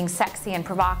when they're being sexy and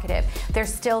provocative,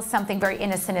 there's still something very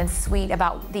innocent and sweet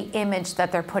about the image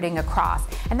that they're putting across.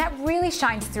 And that really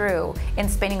shines through in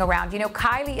Spinning Around. You know,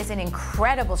 Kylie is in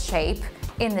incredible shape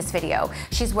in this video.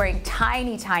 She's wearing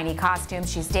tiny, tiny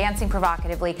costumes. She's dancing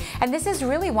provocatively. And this is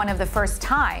really one of the first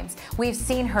times we've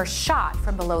seen her shot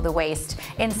from below the waist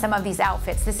in some of these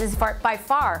outfits. This is by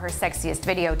far her sexiest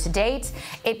video to date.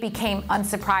 It became,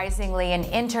 unsurprisingly, an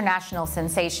international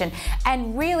sensation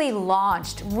and really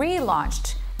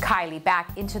relaunched Kylie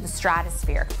back into the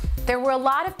stratosphere. There were a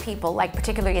lot of people, like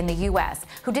particularly in the US,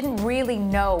 who didn't really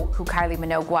know who Kylie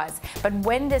Minogue was. But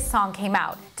when this song came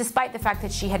out, despite the fact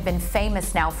that she had been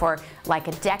famous now for like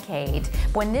a decade,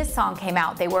 when this song came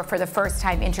out, they were for the first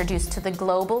time introduced to the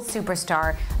global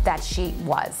superstar that she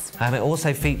was. It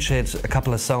also featured a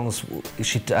couple of songs.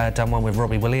 She'd done one with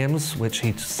Robbie Williams, which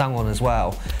he'd sung on as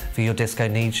well, for Your Disco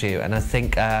Needs You. And I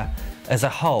think as a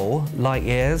whole, Light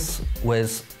Years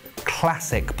was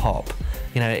classic pop.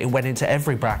 You know, it went into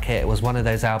every bracket. It was one of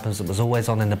those albums that was always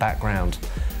on in the background.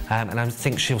 And I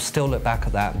think she'll still look back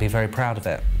at that and be very proud of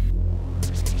it.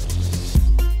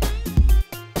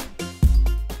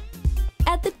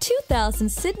 At the 2000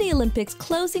 Sydney Olympics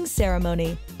closing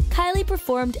ceremony, Kylie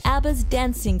performed ABBA's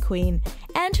Dancing Queen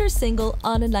and her single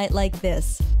On a Night Like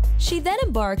This. She then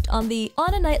embarked on the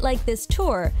On a Night Like This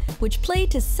tour, which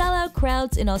played to sellout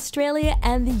crowds in Australia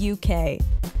and the UK.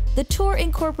 The tour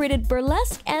incorporated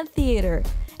burlesque and theater,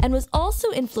 and was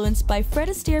also influenced by Fred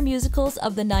Astaire musicals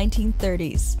of the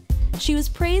 1930s. She was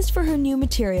praised for her new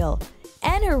material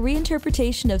and her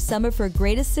reinterpretation of some of her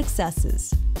greatest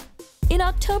successes. In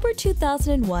October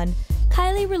 2001,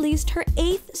 Kylie released her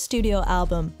 8th studio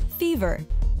album, Fever.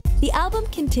 The album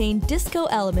contained disco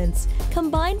elements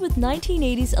combined with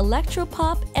 1980s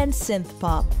electropop and synth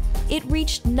pop. It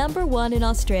reached #1 in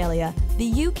Australia,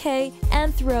 the UK,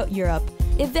 and throughout Europe,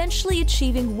 eventually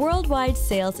achieving worldwide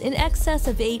sales in excess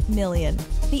of 8 million.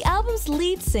 The album's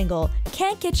lead single,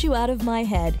 Can't Get You Out of My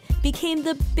Head, became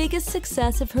the biggest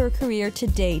success of her career to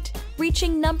date,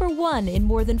 reaching #1 in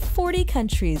more than 40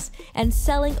 countries and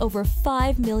selling over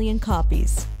 5 million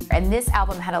copies. And this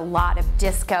album had a lot of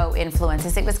disco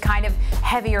influences. It was kind of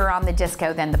heavier on the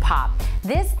disco than the pop.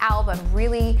 This album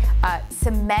really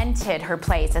cemented her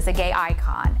place as a gay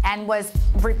icon and was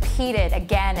repeated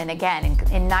again and again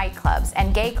in nightclubs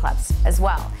and gay clubs as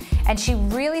well. and she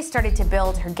really started to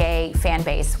build her gay fan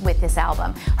base with this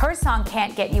album. Her song,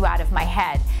 Can't Get You Out of My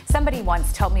Head, somebody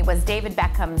once told me was David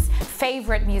Beckham's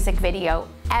favorite music video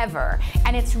ever,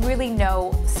 and it's really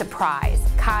no surprise.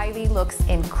 Kylie looks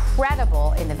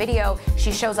incredible in the video.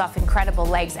 She shows off incredible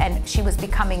legs, and she was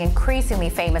becoming increasingly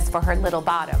famous for her little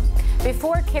bottom.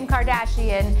 Before Kim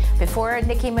Kardashian, before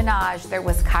Nicki Minaj, there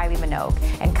was Kylie Minogue,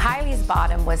 and Kylie's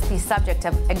bottom was the subject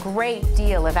of a great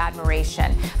deal of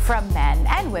admiration from men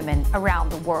and women around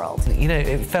the world. You know,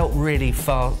 it felt really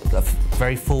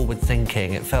very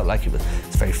forward-thinking. It felt like it was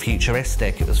very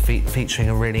futuristic. It was featuring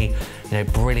a really, you know,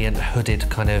 brilliant hooded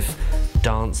kind of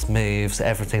dance moves,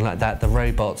 everything like that, the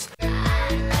robots.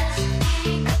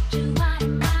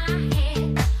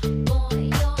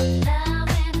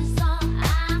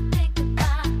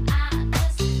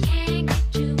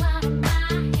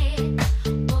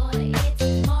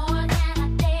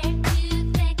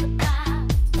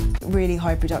 Really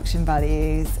high production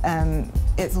values.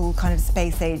 It's all kind of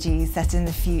space-agey, set in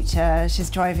the future. She's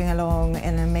driving along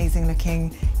in an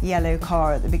amazing-looking yellow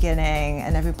car at the beginning,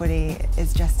 and everybody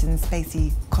is dressed in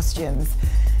spacey costumes.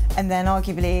 And then,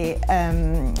 arguably,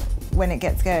 when it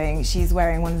gets going, she's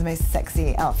wearing one of the most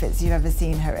sexy outfits you've ever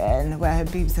seen her in, where her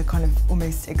boobs are kind of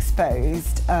almost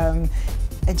exposed. And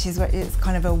it's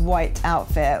kind of a white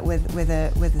outfit with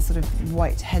a sort of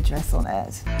white headdress on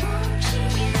it.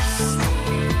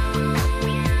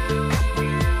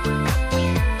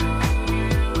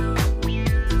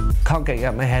 Can't Get You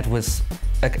Out of My Head was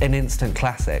an instant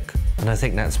classic, and I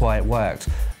think that's why it worked.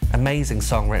 Amazing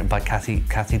song written by Kathy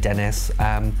Dennis,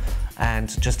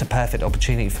 and just a perfect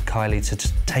opportunity for Kylie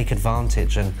to take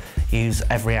advantage and use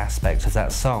every aspect of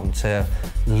that song to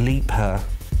leap her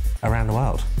around the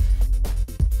world.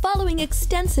 Following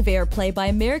extensive airplay by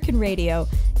American radio,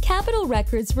 Capitol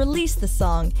Records released the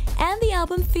song and the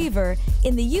album Fever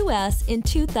in the US in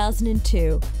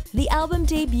 2002. The album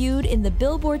debuted in the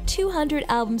Billboard 200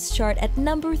 Albums chart at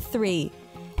number 3,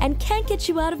 and Can't Get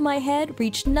You Out of My Head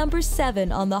reached number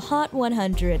 7 on the Hot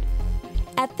 100.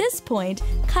 At this point,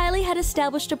 Kylie had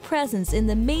established a presence in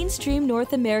the mainstream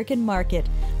North American market,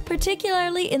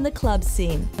 particularly in the club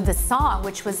scene. The song,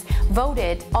 which was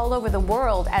voted all over the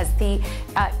world as the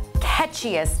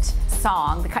catchiest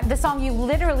song, the song you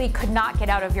literally could not get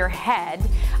out of your head,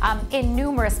 in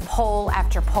numerous poll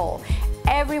after poll.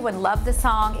 Everyone loved the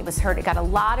song. It was heard. It got a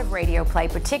lot of radio play,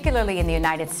 particularly in the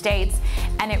United States,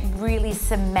 and it really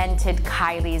cemented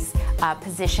Kylie's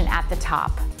position at the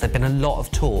top. There'd been a lot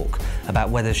of talk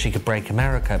about whether she could break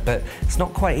America, but it's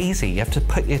not quite easy. You have to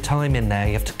put your time in there.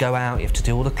 You have to go out, you have to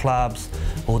do all the clubs,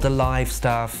 all the live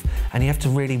stuff, and you have to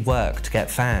really work to get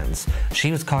fans.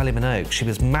 She was Kylie Minogue. She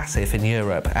was massive in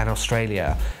Europe and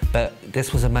Australia, but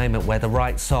this was a moment where the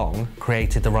right song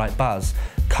created the right buzz.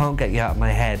 Can't Get You Out of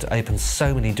My Head opened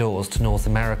so many doors to North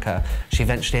America. She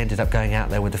eventually ended up going out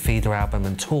there with the Fever album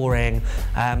and touring,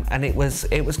 and it was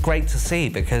great to see,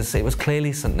 because it was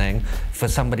clearly something for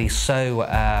somebody so,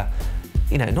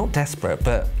 you know, not desperate,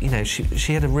 but, you know,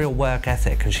 she had a real work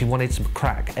ethic, and she wanted to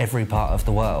crack every part of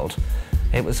the world.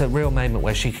 It was a real moment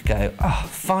where she could go, oh,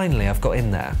 finally, I've got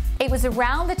in there. It was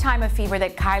around the time of Fever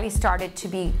that Kylie started to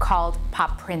be called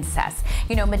pop princess.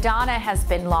 You know, Madonna has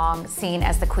been long seen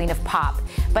as the queen of pop,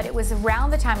 but it was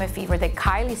around the time of Fever that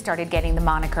Kylie started getting the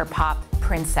moniker pop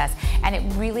princess, and it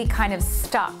really kind of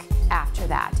stuck after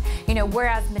that. You know,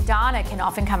 whereas Madonna can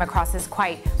often come across as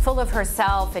quite full of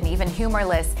herself and even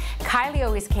humorless, Kylie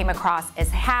always came across as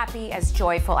happy, as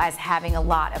joyful, as having a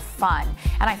lot of fun.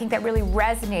 And I think that really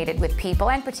resonated with people,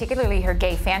 and particularly her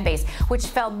gay fan base, which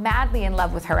fell madly in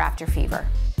love with her after Fever.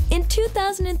 In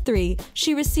 2003,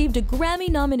 she received a Grammy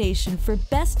nomination for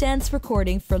Best Dance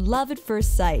Recording for Love at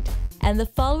First Sight, and the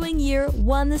following year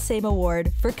won the same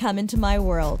award for Come Into My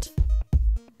World.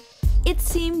 It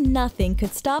seemed nothing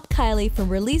could stop Kylie from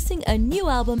releasing a new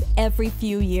album every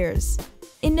few years.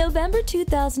 In November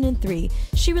 2003,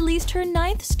 she released her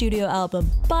 9th studio album,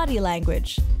 Body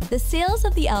Language. The sales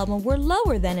of the album were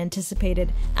lower than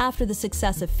anticipated after the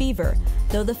success of Fever,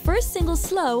 though the first single,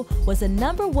 Slow, was a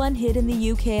 #1 hit in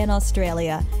the UK and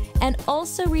Australia, and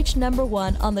also reached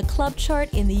 #1 on the club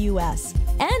chart in the US,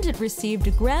 and it received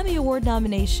a Grammy Award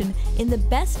nomination in the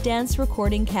Best Dance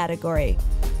Recording category.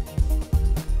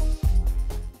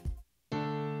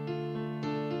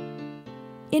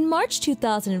 In March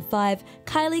 2005,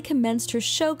 Kylie commenced her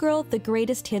Showgirl The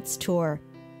Greatest Hits tour.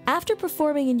 After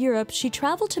performing in Europe, she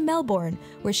traveled to Melbourne,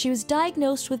 where she was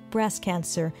diagnosed with breast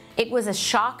cancer. It was a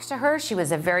shock to her. She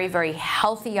was a very, very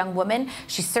healthy young woman.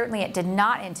 She certainly did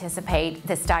not anticipate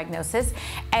this diagnosis,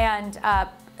 and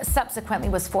subsequently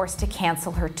was forced to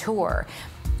cancel her tour.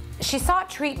 She sought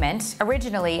treatment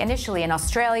initially in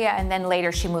Australia, and then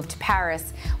later she moved to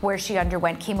Paris, where she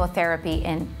underwent chemotherapy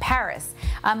in Paris.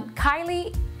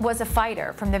 Kylie was a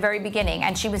fighter from the very beginning,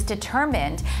 and she was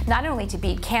determined not only to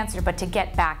beat cancer, but to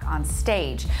get back on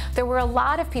stage. There were a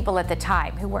lot of people at the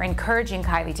time who were encouraging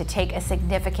Kylie to take a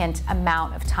significant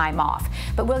amount of time off.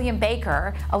 But William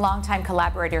Baker, a longtime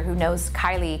collaborator who knows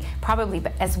Kylie probably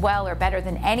as well or better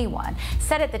than anyone,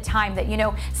 said at the time that, you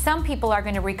know, some people are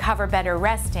going to recover better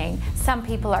resting, some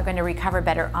people are going to recover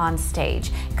better on stage.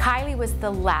 Kylie was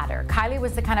the latter. Kylie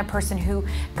was the kind of person who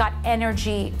got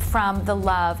energy from the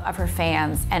love of her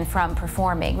fans and from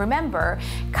performing. Remember,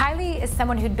 Kylie is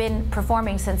someone who'd been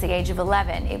performing since the age of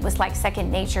 11. It was like second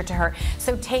nature to her.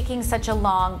 So taking such a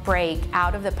long break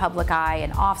out of the public eye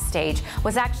and off stage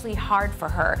was actually hard for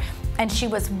her. And she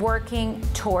was working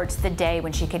towards the day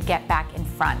when she could get back in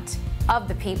front of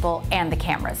the people and the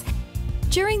cameras.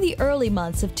 During the early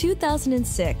months of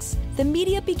 2006, the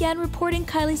media began reporting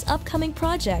Kylie's upcoming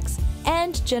projects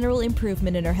and general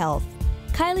improvement in her health.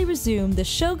 Kylie resumed the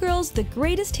Showgirls The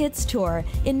Greatest Hits Tour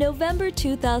in November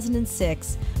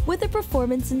 2006 with a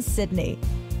performance in Sydney.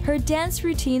 Her dance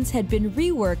routines had been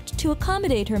reworked to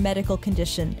accommodate her medical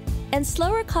condition, and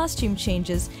slower costume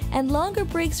changes and longer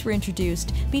breaks were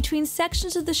introduced between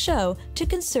sections of the show to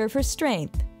conserve her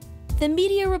strength. The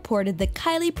media reported that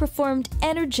Kylie performed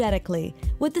energetically,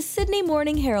 with the Sydney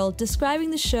Morning Herald describing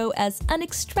the show as an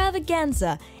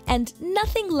extravaganza and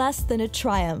nothing less than a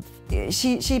triumph.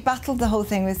 She battled the whole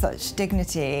thing with such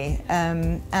dignity,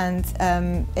 and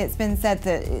it's been said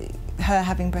that her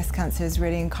having breast cancer has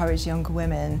really encouraged younger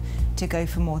women to go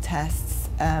for more tests,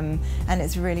 and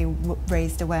it's really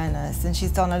raised awareness, and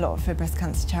she's done a lot for breast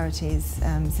cancer charities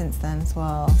since then as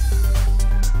well.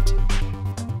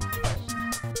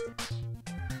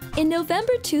 In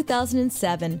November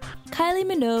 2007, Kylie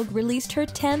Minogue released her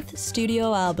 10th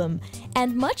studio album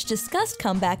and much-discussed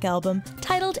comeback album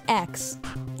titled X.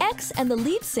 X and the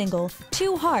lead single,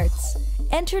 Two Hearts,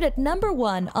 entered at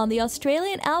 #1 on the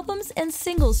Australian Albums and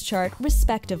Singles chart,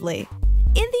 respectively.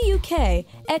 In the UK,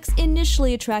 X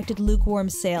initially attracted lukewarm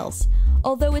sales,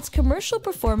 although its commercial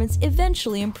performance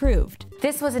eventually improved.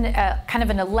 This was kind of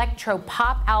an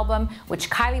electro-pop album, which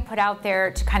Kylie put out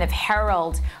there to kind of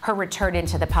herald her return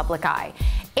into the public eye.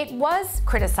 It was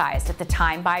criticized at the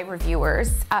time by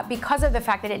reviewers because of the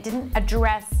fact that it didn't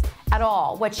address at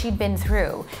all what she'd been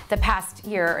through the past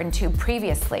year and two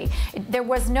previously. There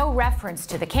was no reference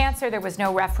to the cancer, there was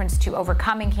no reference to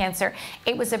overcoming cancer.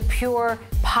 It was a pure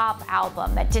pop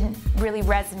album that didn't really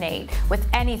resonate with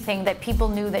anything that people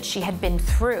knew that she had been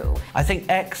through. I think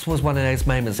X was one of those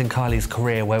moments in Kylie's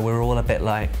career where we were all a bit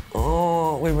like,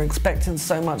 oh, we were expecting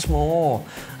so much more.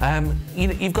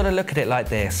 You've got to look at it like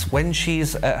this. When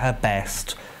she's at her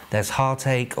best, there's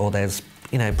heartache or there's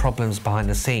problems behind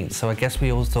the scenes. So I guess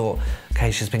we all thought,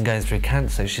 okay, she's been going through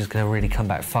cancer, she's going to really come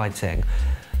back fighting.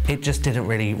 It just didn't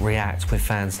really react with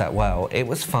fans that well. It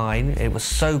was fine, it was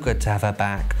so good to have her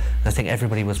back. I think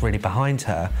everybody was really behind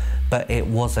her, but it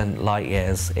wasn't light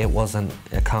years. It wasn't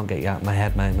a can't get you out of my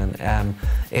head moment.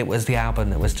 It was the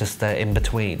album that was just the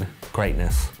in-between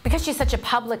greatness. Because she's such a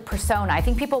public persona, I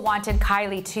think people wanted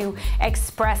Kylie to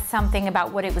express something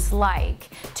about what it was like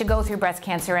to go through breast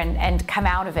cancer and come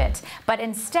out of it. But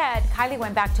instead, Kylie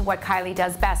went back to what Kylie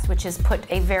does best, which is put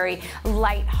a very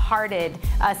light-hearted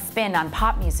spin on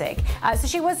pop music. So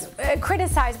she was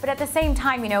criticized, but at the same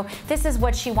time, this is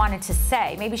what she wanted to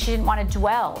say. Maybe she didn't want to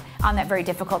dwell on that very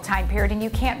difficult time period, and you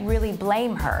can't really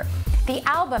blame her. The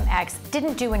album X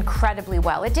didn't do incredibly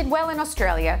well. It did well in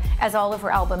Australia, as all of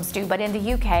her albums do, but in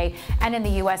the UK and in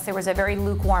the US, there was a very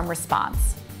lukewarm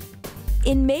response.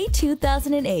 In May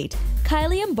 2008,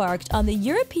 Kylie embarked on the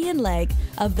European leg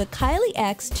of the Kylie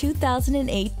X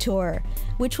 2008 tour,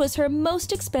 which was her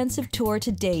most expensive tour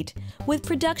to date, with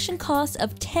production costs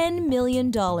of $10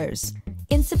 million.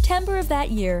 In September of that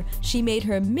year, she made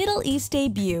her Middle East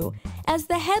debut as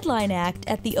the headline act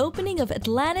at the opening of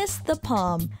Atlantis The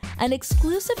Palm, an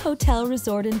exclusive hotel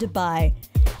resort in Dubai.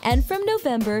 And from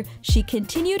November, she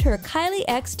continued her Kylie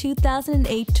X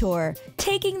 2008 tour,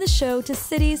 taking the show to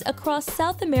cities across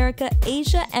South America,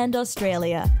 Asia, and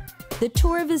Australia. The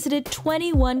tour visited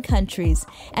 21 countries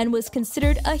and was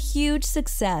considered a huge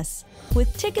success,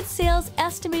 with ticket sales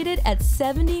estimated at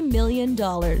 $70 million.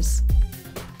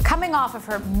 Coming off of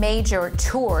her major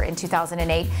tour in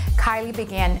 2008, Kylie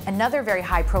began another very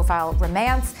high-profile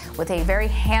romance with a very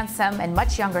handsome and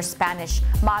much younger Spanish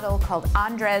model called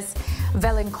Andres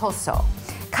Velencoso.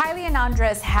 Kylie and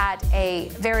Andres had a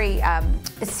very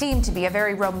seemed to be a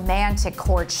very romantic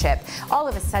courtship. All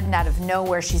of a sudden, out of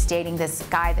nowhere, she's dating this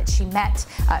guy that she met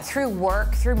through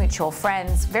work, through mutual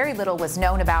friends. Very little was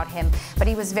known about him, but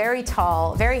he was very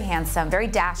tall, very handsome, very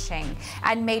dashing,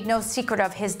 and made no secret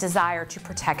of his desire to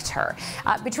protect her.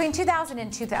 Between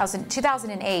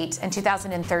 2008 and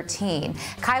 2013,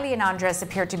 Kylie and Andres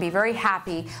appeared to be very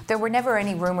happy. There were never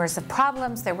any rumors of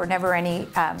problems. There were never any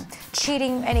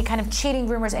cheating, any kind of cheating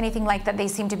rumors, anything like that. They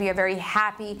seemed to be a very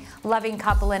happy, loving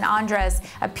couple, and Andres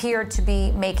appeared to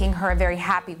be making her a very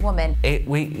happy woman.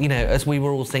 You know, as we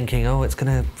were all thinking, oh, it's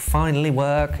going to finally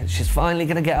work. She's finally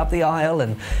going to get up the aisle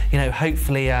and, you know,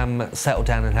 hopefully settle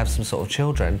down and have some sort of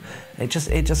children. It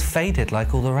just faded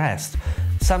like all the rest.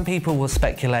 Some people will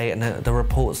speculate, and the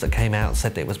reports that came out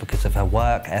said it was because of her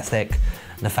work ethic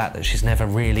and the fact that she's never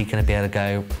really going to be able to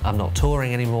go, I'm not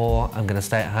touring anymore, I'm going to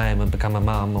stay at home and become a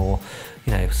mum, or,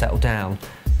 you know, settle down.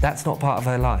 That's not part of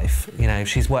her life. You know,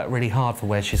 she's worked really hard for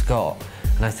where she's got,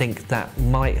 and I think that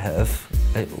might have,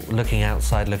 looking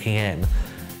outside, looking in,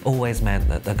 always meant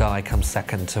that the guy comes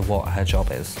second to what her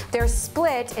job is. Their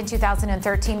split in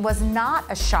 2013 was not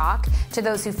a shock to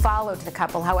those who followed the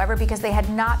couple, however, because they had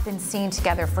not been seen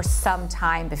together for some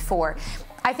time before.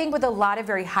 I think with a lot of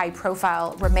very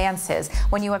high-profile romances,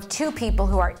 when you have two people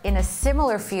who are in a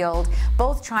similar field,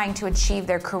 both trying to achieve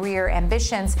their career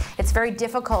ambitions, it's very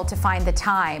difficult to find the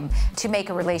time to make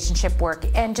a relationship work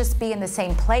and just be in the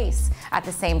same place at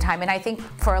the same time. And I think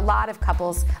for a lot of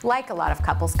couples, like a lot of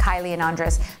couples, Kylie and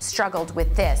Andres struggled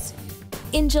with this.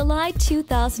 In July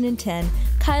 2010,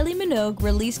 Kylie Minogue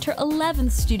released her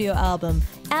 11th studio album,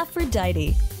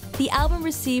 Aphrodite. The album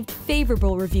received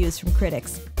favorable reviews from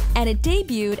critics, and it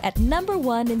debuted at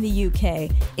 #1 in the UK,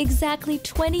 exactly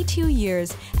 22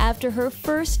 years after her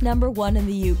first #1 in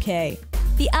the UK.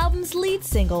 The album's lead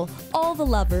single, All the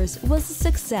Lovers, was a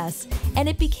success, and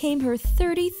it became her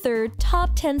 33rd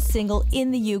top 10 single in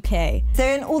the UK. So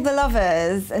in All the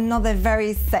Lovers, another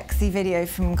very sexy video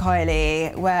from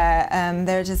Kylie, where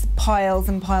there are just piles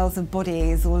and piles of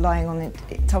bodies all lying on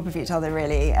top of each other,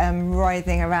 really,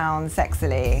 writhing around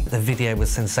sexily. The video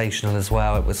was sensational as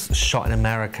well. It was shot in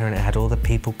America, and it had all the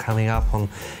people coming up on,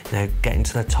 you know, getting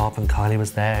to the top, and Kylie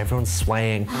was there, everyone's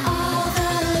swaying.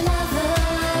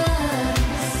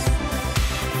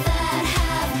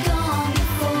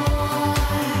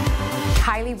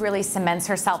 Kylie really cements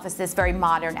herself as this very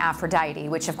modern Aphrodite,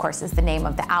 which of course is the name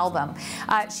of the album.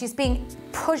 She's being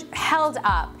held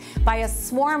up by a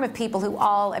swarm of people who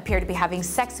all appear to be having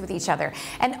sex with each other.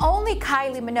 And only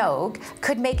Kylie Minogue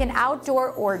could make an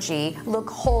outdoor orgy look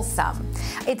wholesome.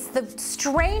 It's the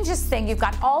strangest thing. You've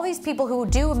got all these people who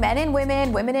do men and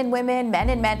women, women and women, men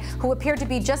and men, who appear to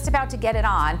be just about to get it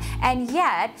on. And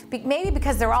yet, maybe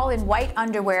because they're all in white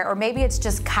underwear, or maybe it's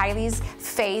just Kylie's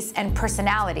face and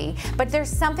personality, but there's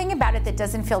something about it that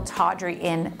doesn't feel tawdry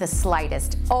in the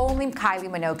slightest. Only Kylie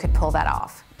Minogue could pull that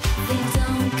off.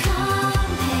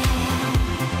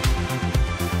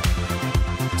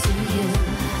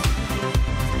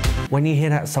 When you hear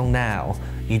that song now,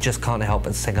 you just can't help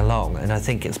but sing along, and I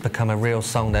think it's become a real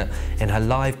song that in her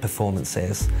live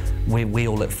performances we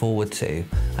all look forward to.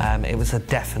 It was a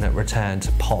definite return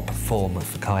to pop form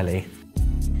for Kylie.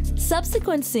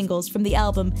 Subsequent singles from the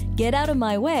album Get Out of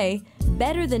My Way,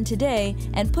 Better Than Today,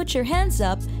 and Put Your Hands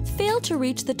Up failed to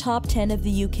reach the top 10 of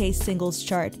the UK singles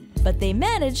chart, but they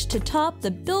managed to top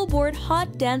the Billboard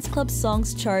Hot Dance Club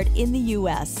Songs chart in the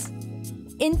US.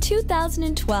 In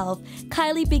 2012,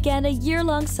 Kylie began a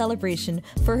year-long celebration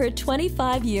for her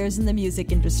 25 years in the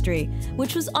music industry,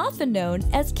 which was often known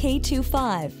as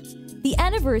K25. The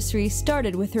anniversary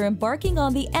started with her embarking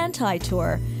on the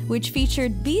Anti-Tour, which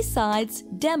featured B-sides,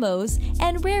 demos,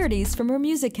 and rarities from her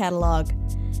music catalog.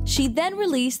 She then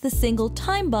released the single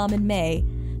Time Bomb in May,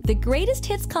 the greatest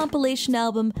hits compilation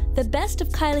album The Best of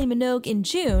Kylie Minogue in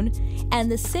June, and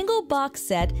the single box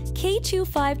set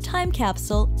K25 Time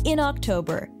Capsule in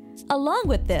October. Along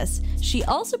with this, she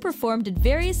also performed at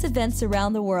various events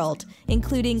around the world,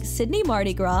 including Sydney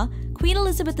Mardi Gras, Queen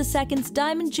Elizabeth II's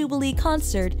Diamond Jubilee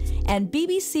concert, and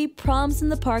BBC Proms in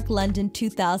the Park London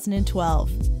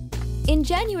 2012. In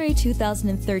January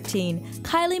 2013,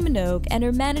 Kylie Minogue and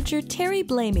her manager Terry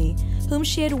Blamey, whom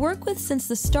she had worked with since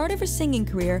the start of her singing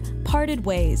career, parted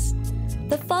ways.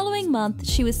 The following month,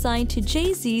 she was signed to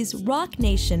Jay-Z's Rock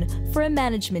Nation for a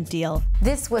management deal.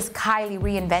 This was Kylie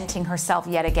reinventing herself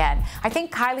yet again. I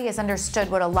think Kylie has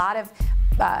understood what a lot of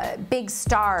big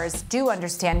stars do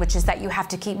understand, which is that you have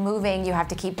to keep moving, you have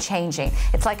to keep changing.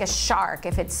 It's like a shark.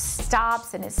 If it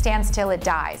stops and it stands still, it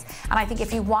dies. And I think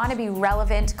if you want to be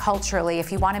relevant culturally,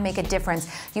 if you want to make a difference,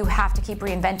 you have to keep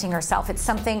reinventing yourself. It's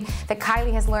something that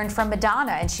Kylie has learned from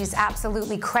Madonna, and she's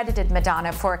absolutely credited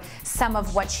Madonna for some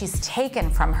of what she's taken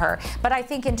from her. But I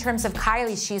think in terms of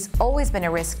Kylie, she's always been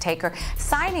a risk taker.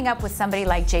 Signing up with somebody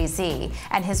like Jay-Z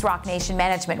and his Roc Nation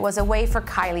management was a way for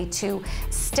Kylie to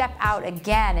step out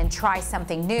again and try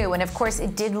something new. And of course,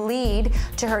 it did lead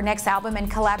to her next album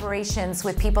and collaborations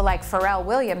with people like Pharrell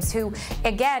Williams, who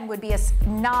again would be a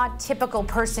not typical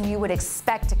person you would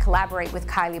expect to collaborate with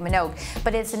Kylie Minogue.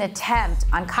 But it's an attempt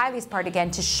on Kylie's part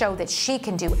again to show that she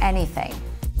can do anything.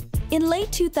 In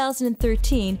late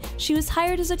 2013, she was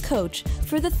hired as a coach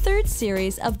for the third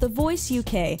series of The Voice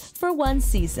UK for 1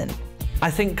 season. I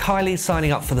think Kylie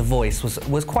signing up for The Voice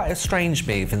was quite a strange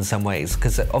move in some ways,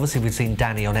 because obviously we've seen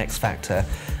Danny on X Factor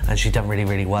and she'd done really,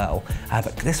 really well.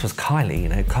 But this was Kylie, you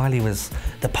know, Kylie was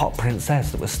the pop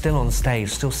princess that was still on stage,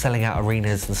 still selling out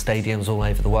arenas and stadiums all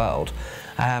over the world.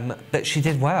 But she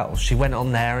did well. She went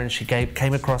on there and she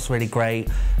came across really great,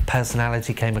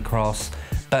 personality came across.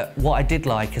 But what I did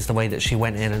like is the way that she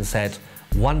went in and said,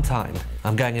 one time,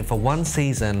 I'm going in for 1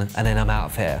 season and then I'm out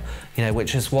of here, you know,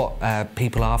 which is what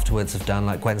people afterwards have done,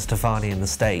 like Gwen Stefani in the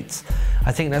States.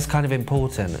 I think that's kind of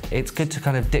important. It's good to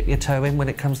kind of dip your toe in when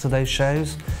it comes to those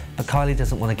shows, but Kylie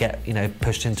doesn't want to get, you know,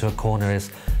 pushed into a corner as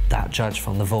that judge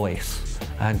from The Voice,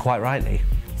 and quite rightly.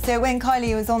 So when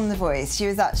Kylie was on The Voice, she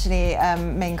was actually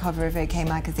main cover of OK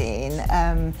magazine,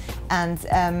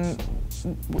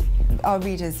 our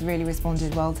readers really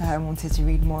responded well to her and wanted to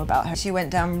read more about her. She went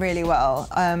down really well,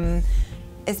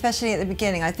 especially at the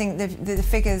beginning. I think the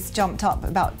figures jumped up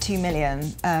about 2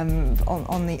 million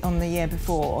on the year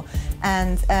before.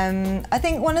 And I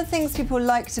think one of the things people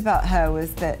liked about her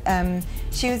was that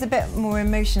she was a bit more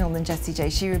emotional than Jessie J.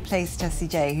 She replaced Jessie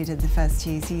J, who did the first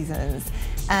 2 seasons.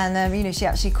 And you know, she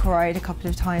actually cried a couple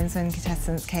of times when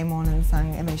contestants came on and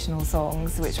sang emotional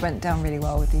songs, which went down really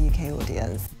well with the UK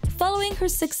audience. Following her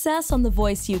success on The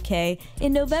Voice UK,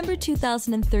 in November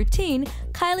 2013,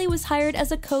 Kylie was hired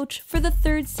as a coach for the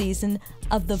 3rd season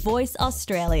of The Voice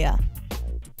Australia.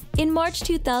 In March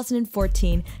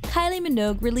 2014, Kylie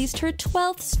Minogue released her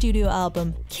 12th studio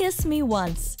album, Kiss Me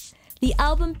Once. The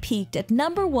album peaked at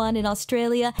 #1 in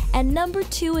Australia and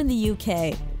 #2 in the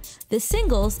UK. The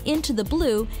singles, Into the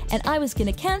Blue and I Was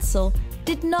Gonna Cancel,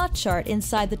 did not chart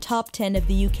inside the top 10 of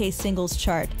the UK singles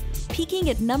chart, peaking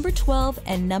at #12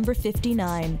 and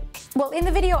 #59. Well, in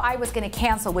the video I Was Gonna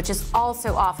Cancel, which is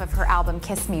also off of her album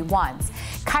Kiss Me Once,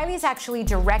 Kylie's actually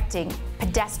directing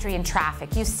pedestrian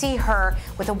traffic. You see her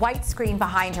with a white screen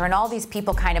behind her and all these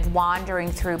people kind of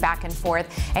wandering through back and forth,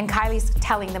 and Kylie's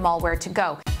telling them all where to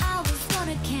go. I was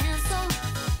gonna cancel,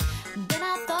 then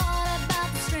I thought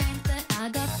about the strength that I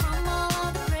got from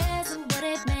all the prayers and what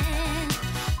it meant.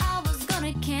 I was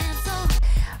gonna cancel.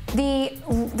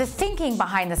 The thinking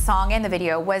behind the song and the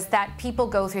video was that people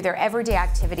go through their everyday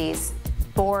activities,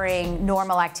 boring,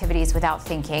 normal activities without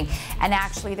thinking, and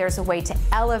actually there's a way to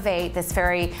elevate this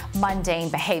very mundane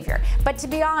behavior. But to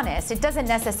be honest, it doesn't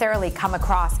necessarily come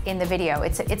across in the video.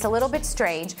 It's a little bit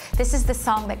strange. This is the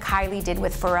song that Kylie did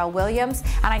with Pharrell Williams,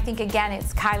 and I think again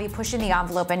it's Kylie pushing the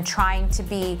envelope and trying to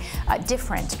be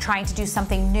different, trying to do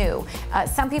something new.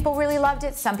 Some people really loved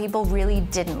it, some people really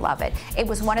didn't love it. It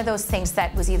was one of those things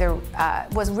that was either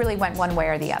really went one way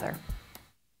or the other.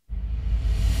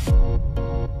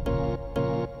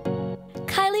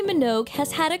 Kylie Minogue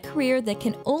has had a career that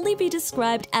can only be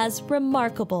described as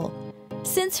remarkable.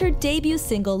 Since her debut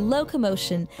single,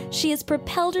 Loco-Motion, she has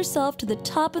propelled herself to the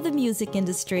top of the music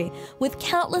industry with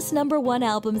countless #1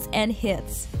 albums and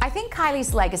hits. I think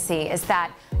Kylie's legacy is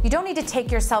that you don't need to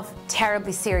take yourself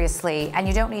terribly seriously and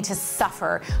you don't need to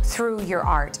suffer through your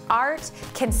art. Art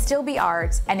can still be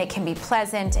art, and it can be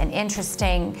pleasant and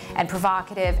interesting and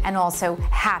provocative and also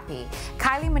happy.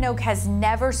 Kylie Minogue has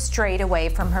never strayed away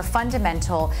from her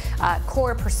fundamental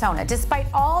core persona, despite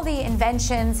all the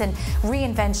inventions and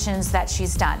reinventions that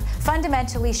she's done.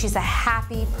 Fundamentally, she's a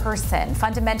happy person.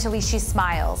 Fundamentally, she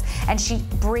smiles and she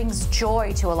brings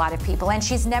joy to a lot of people, and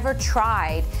she's never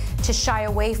tried to shy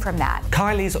away from that.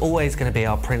 Kylie's always going to be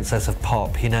our princess of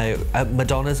pop, you know.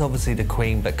 Madonna's obviously the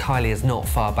queen, but Kylie is not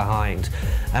far behind.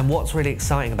 And what's really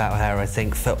exciting about her, I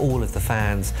think, for all of the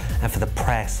fans and for the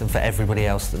press and for everybody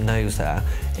else that knows her,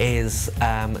 is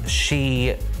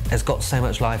she has got so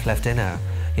much life left in her.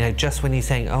 You know, just when you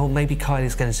think, oh, maybe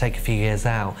Kylie's going to take a few years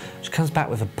out, she comes back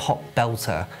with a pop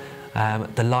belter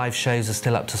The live shows are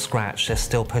still up to scratch. They're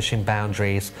still pushing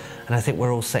boundaries. And I think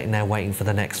we're all sitting there waiting for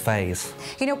the next phase.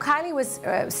 You know, Kylie was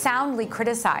soundly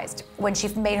criticized when she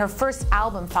made her first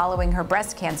album following her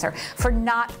breast cancer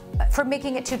for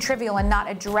making it too trivial and not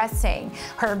addressing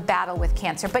her battle with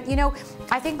cancer. But you know,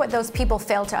 I think what those people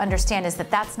fail to understand is that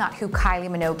that's not who Kylie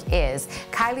Minogue is.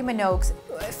 Kylie Minogue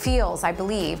feels, I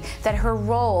believe, that her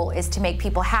role is to make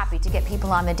people happy, to get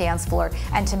people on the dance floor,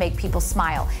 and to make people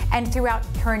smile. And throughout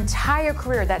her entire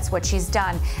career, that's what she's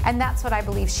done, and that's what I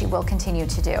believe she will continue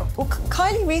to do. Well,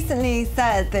 Kylie recently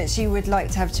said that she would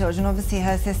like to have children. Obviously,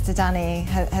 her sister Danny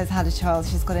has had a child.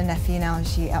 She's got a nephew now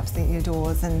she absolutely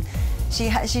adores, and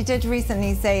she did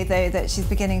recently say, though, that she's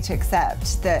beginning to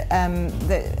accept that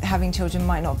that having children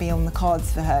might not be on the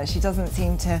cards for her. She doesn't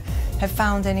seem to have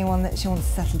found anyone that she wants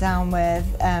to settle down with,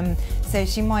 so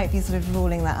she might be sort of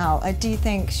ruling that out. I do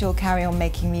think she'll carry on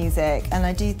making music, and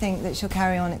I do think that she'll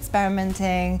carry on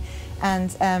experimenting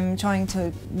and trying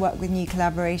to work with new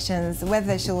collaborations.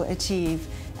 Whether she'll achieve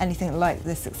anything like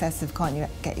the success of Can't You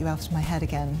Get You Out of My Head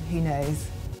Again, who knows?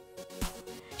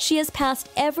 She has passed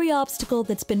every obstacle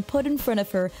that's been put in front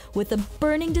of her with a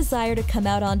burning desire to come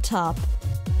out on top.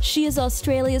 She is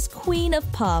Australia's queen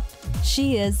of pop.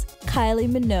 She is Kylie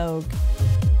Minogue.